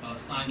to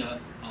sign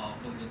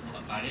for example,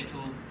 a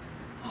bilateral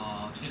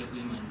trade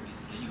agreement with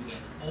the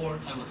U.S. or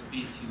Taiwan to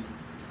bid to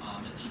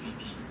the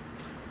TPP.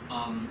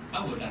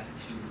 I would like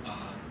to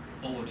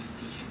forward this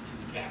question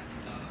to Jack,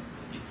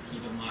 if you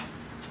don't mind.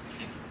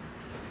 Thank you.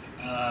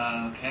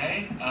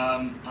 Okay.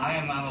 I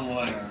am not a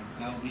lawyer.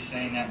 I will be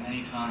saying that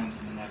many times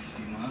in the next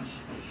few months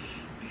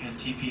because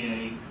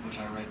TPA, which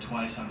I read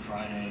twice on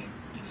Friday,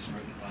 is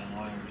written by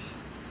lawyers.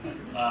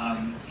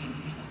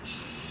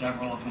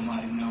 Several of whom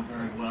I know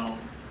very well,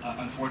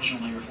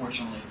 unfortunately or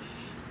fortunately.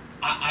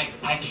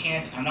 I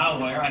can't, I'm not a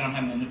lawyer, I don't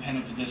have an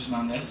independent position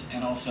on this,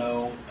 and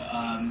also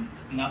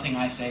nothing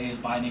I say is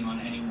binding on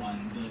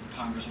anyone. The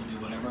Congress will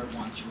do whatever it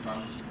wants,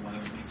 regardless of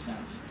whether it makes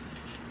sense.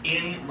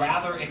 In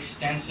rather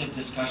extensive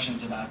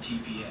discussions about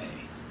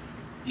TPA,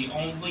 the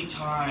only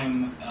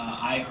time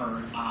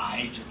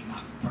just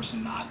not the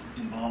person not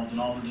involved in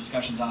all the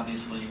discussions,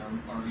 obviously,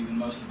 or even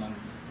most of them,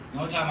 the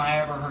only time I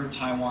ever heard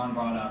Taiwan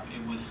brought up,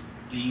 it was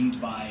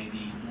deemed by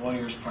the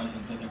lawyers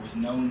present that there was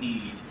no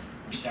need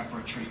for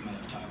separate treatment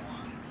of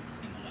Taiwan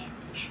in the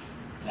language.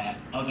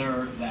 That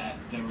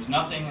there was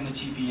nothing in the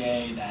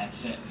TPA that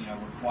said,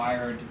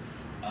 required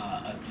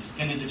a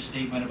definitive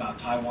statement about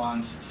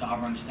Taiwan's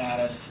sovereign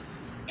status,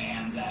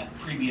 and that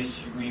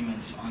previous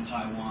agreements on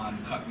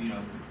Taiwan,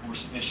 were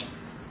sufficient.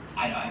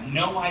 I have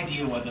no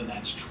idea whether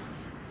that's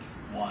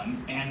true,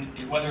 one, and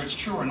whether it's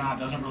true or not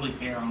doesn't really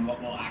bear on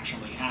what will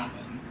actually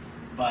happen.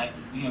 But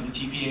the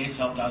TPA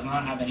itself does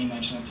not have any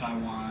mention of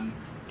Taiwan.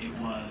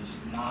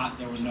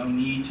 There was no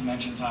need to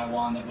mention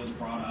Taiwan that was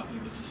brought up.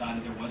 It was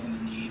decided there wasn't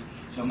a need.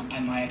 So,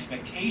 and my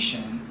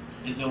expectation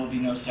is there will be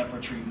no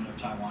separate treatment of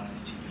Taiwan in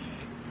the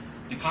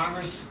TPA. The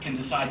Congress can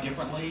decide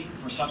differently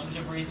for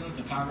substantive reasons.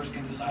 The Congress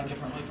can decide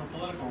differently for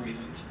political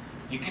reasons.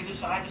 It can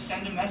decide to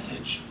send a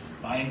message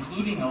by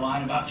including a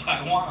line about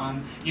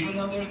Taiwan, even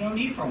though there's no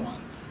need for one.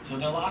 So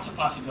there are lots of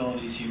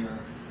possibilities here.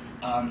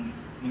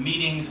 The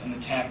meetings and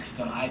the text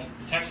that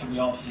we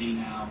all see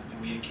now, that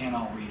we can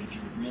all read if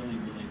you're really,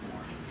 really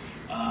bored.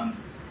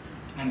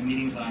 And the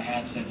meetings that I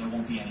had said there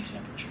won't be any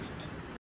separate treatment.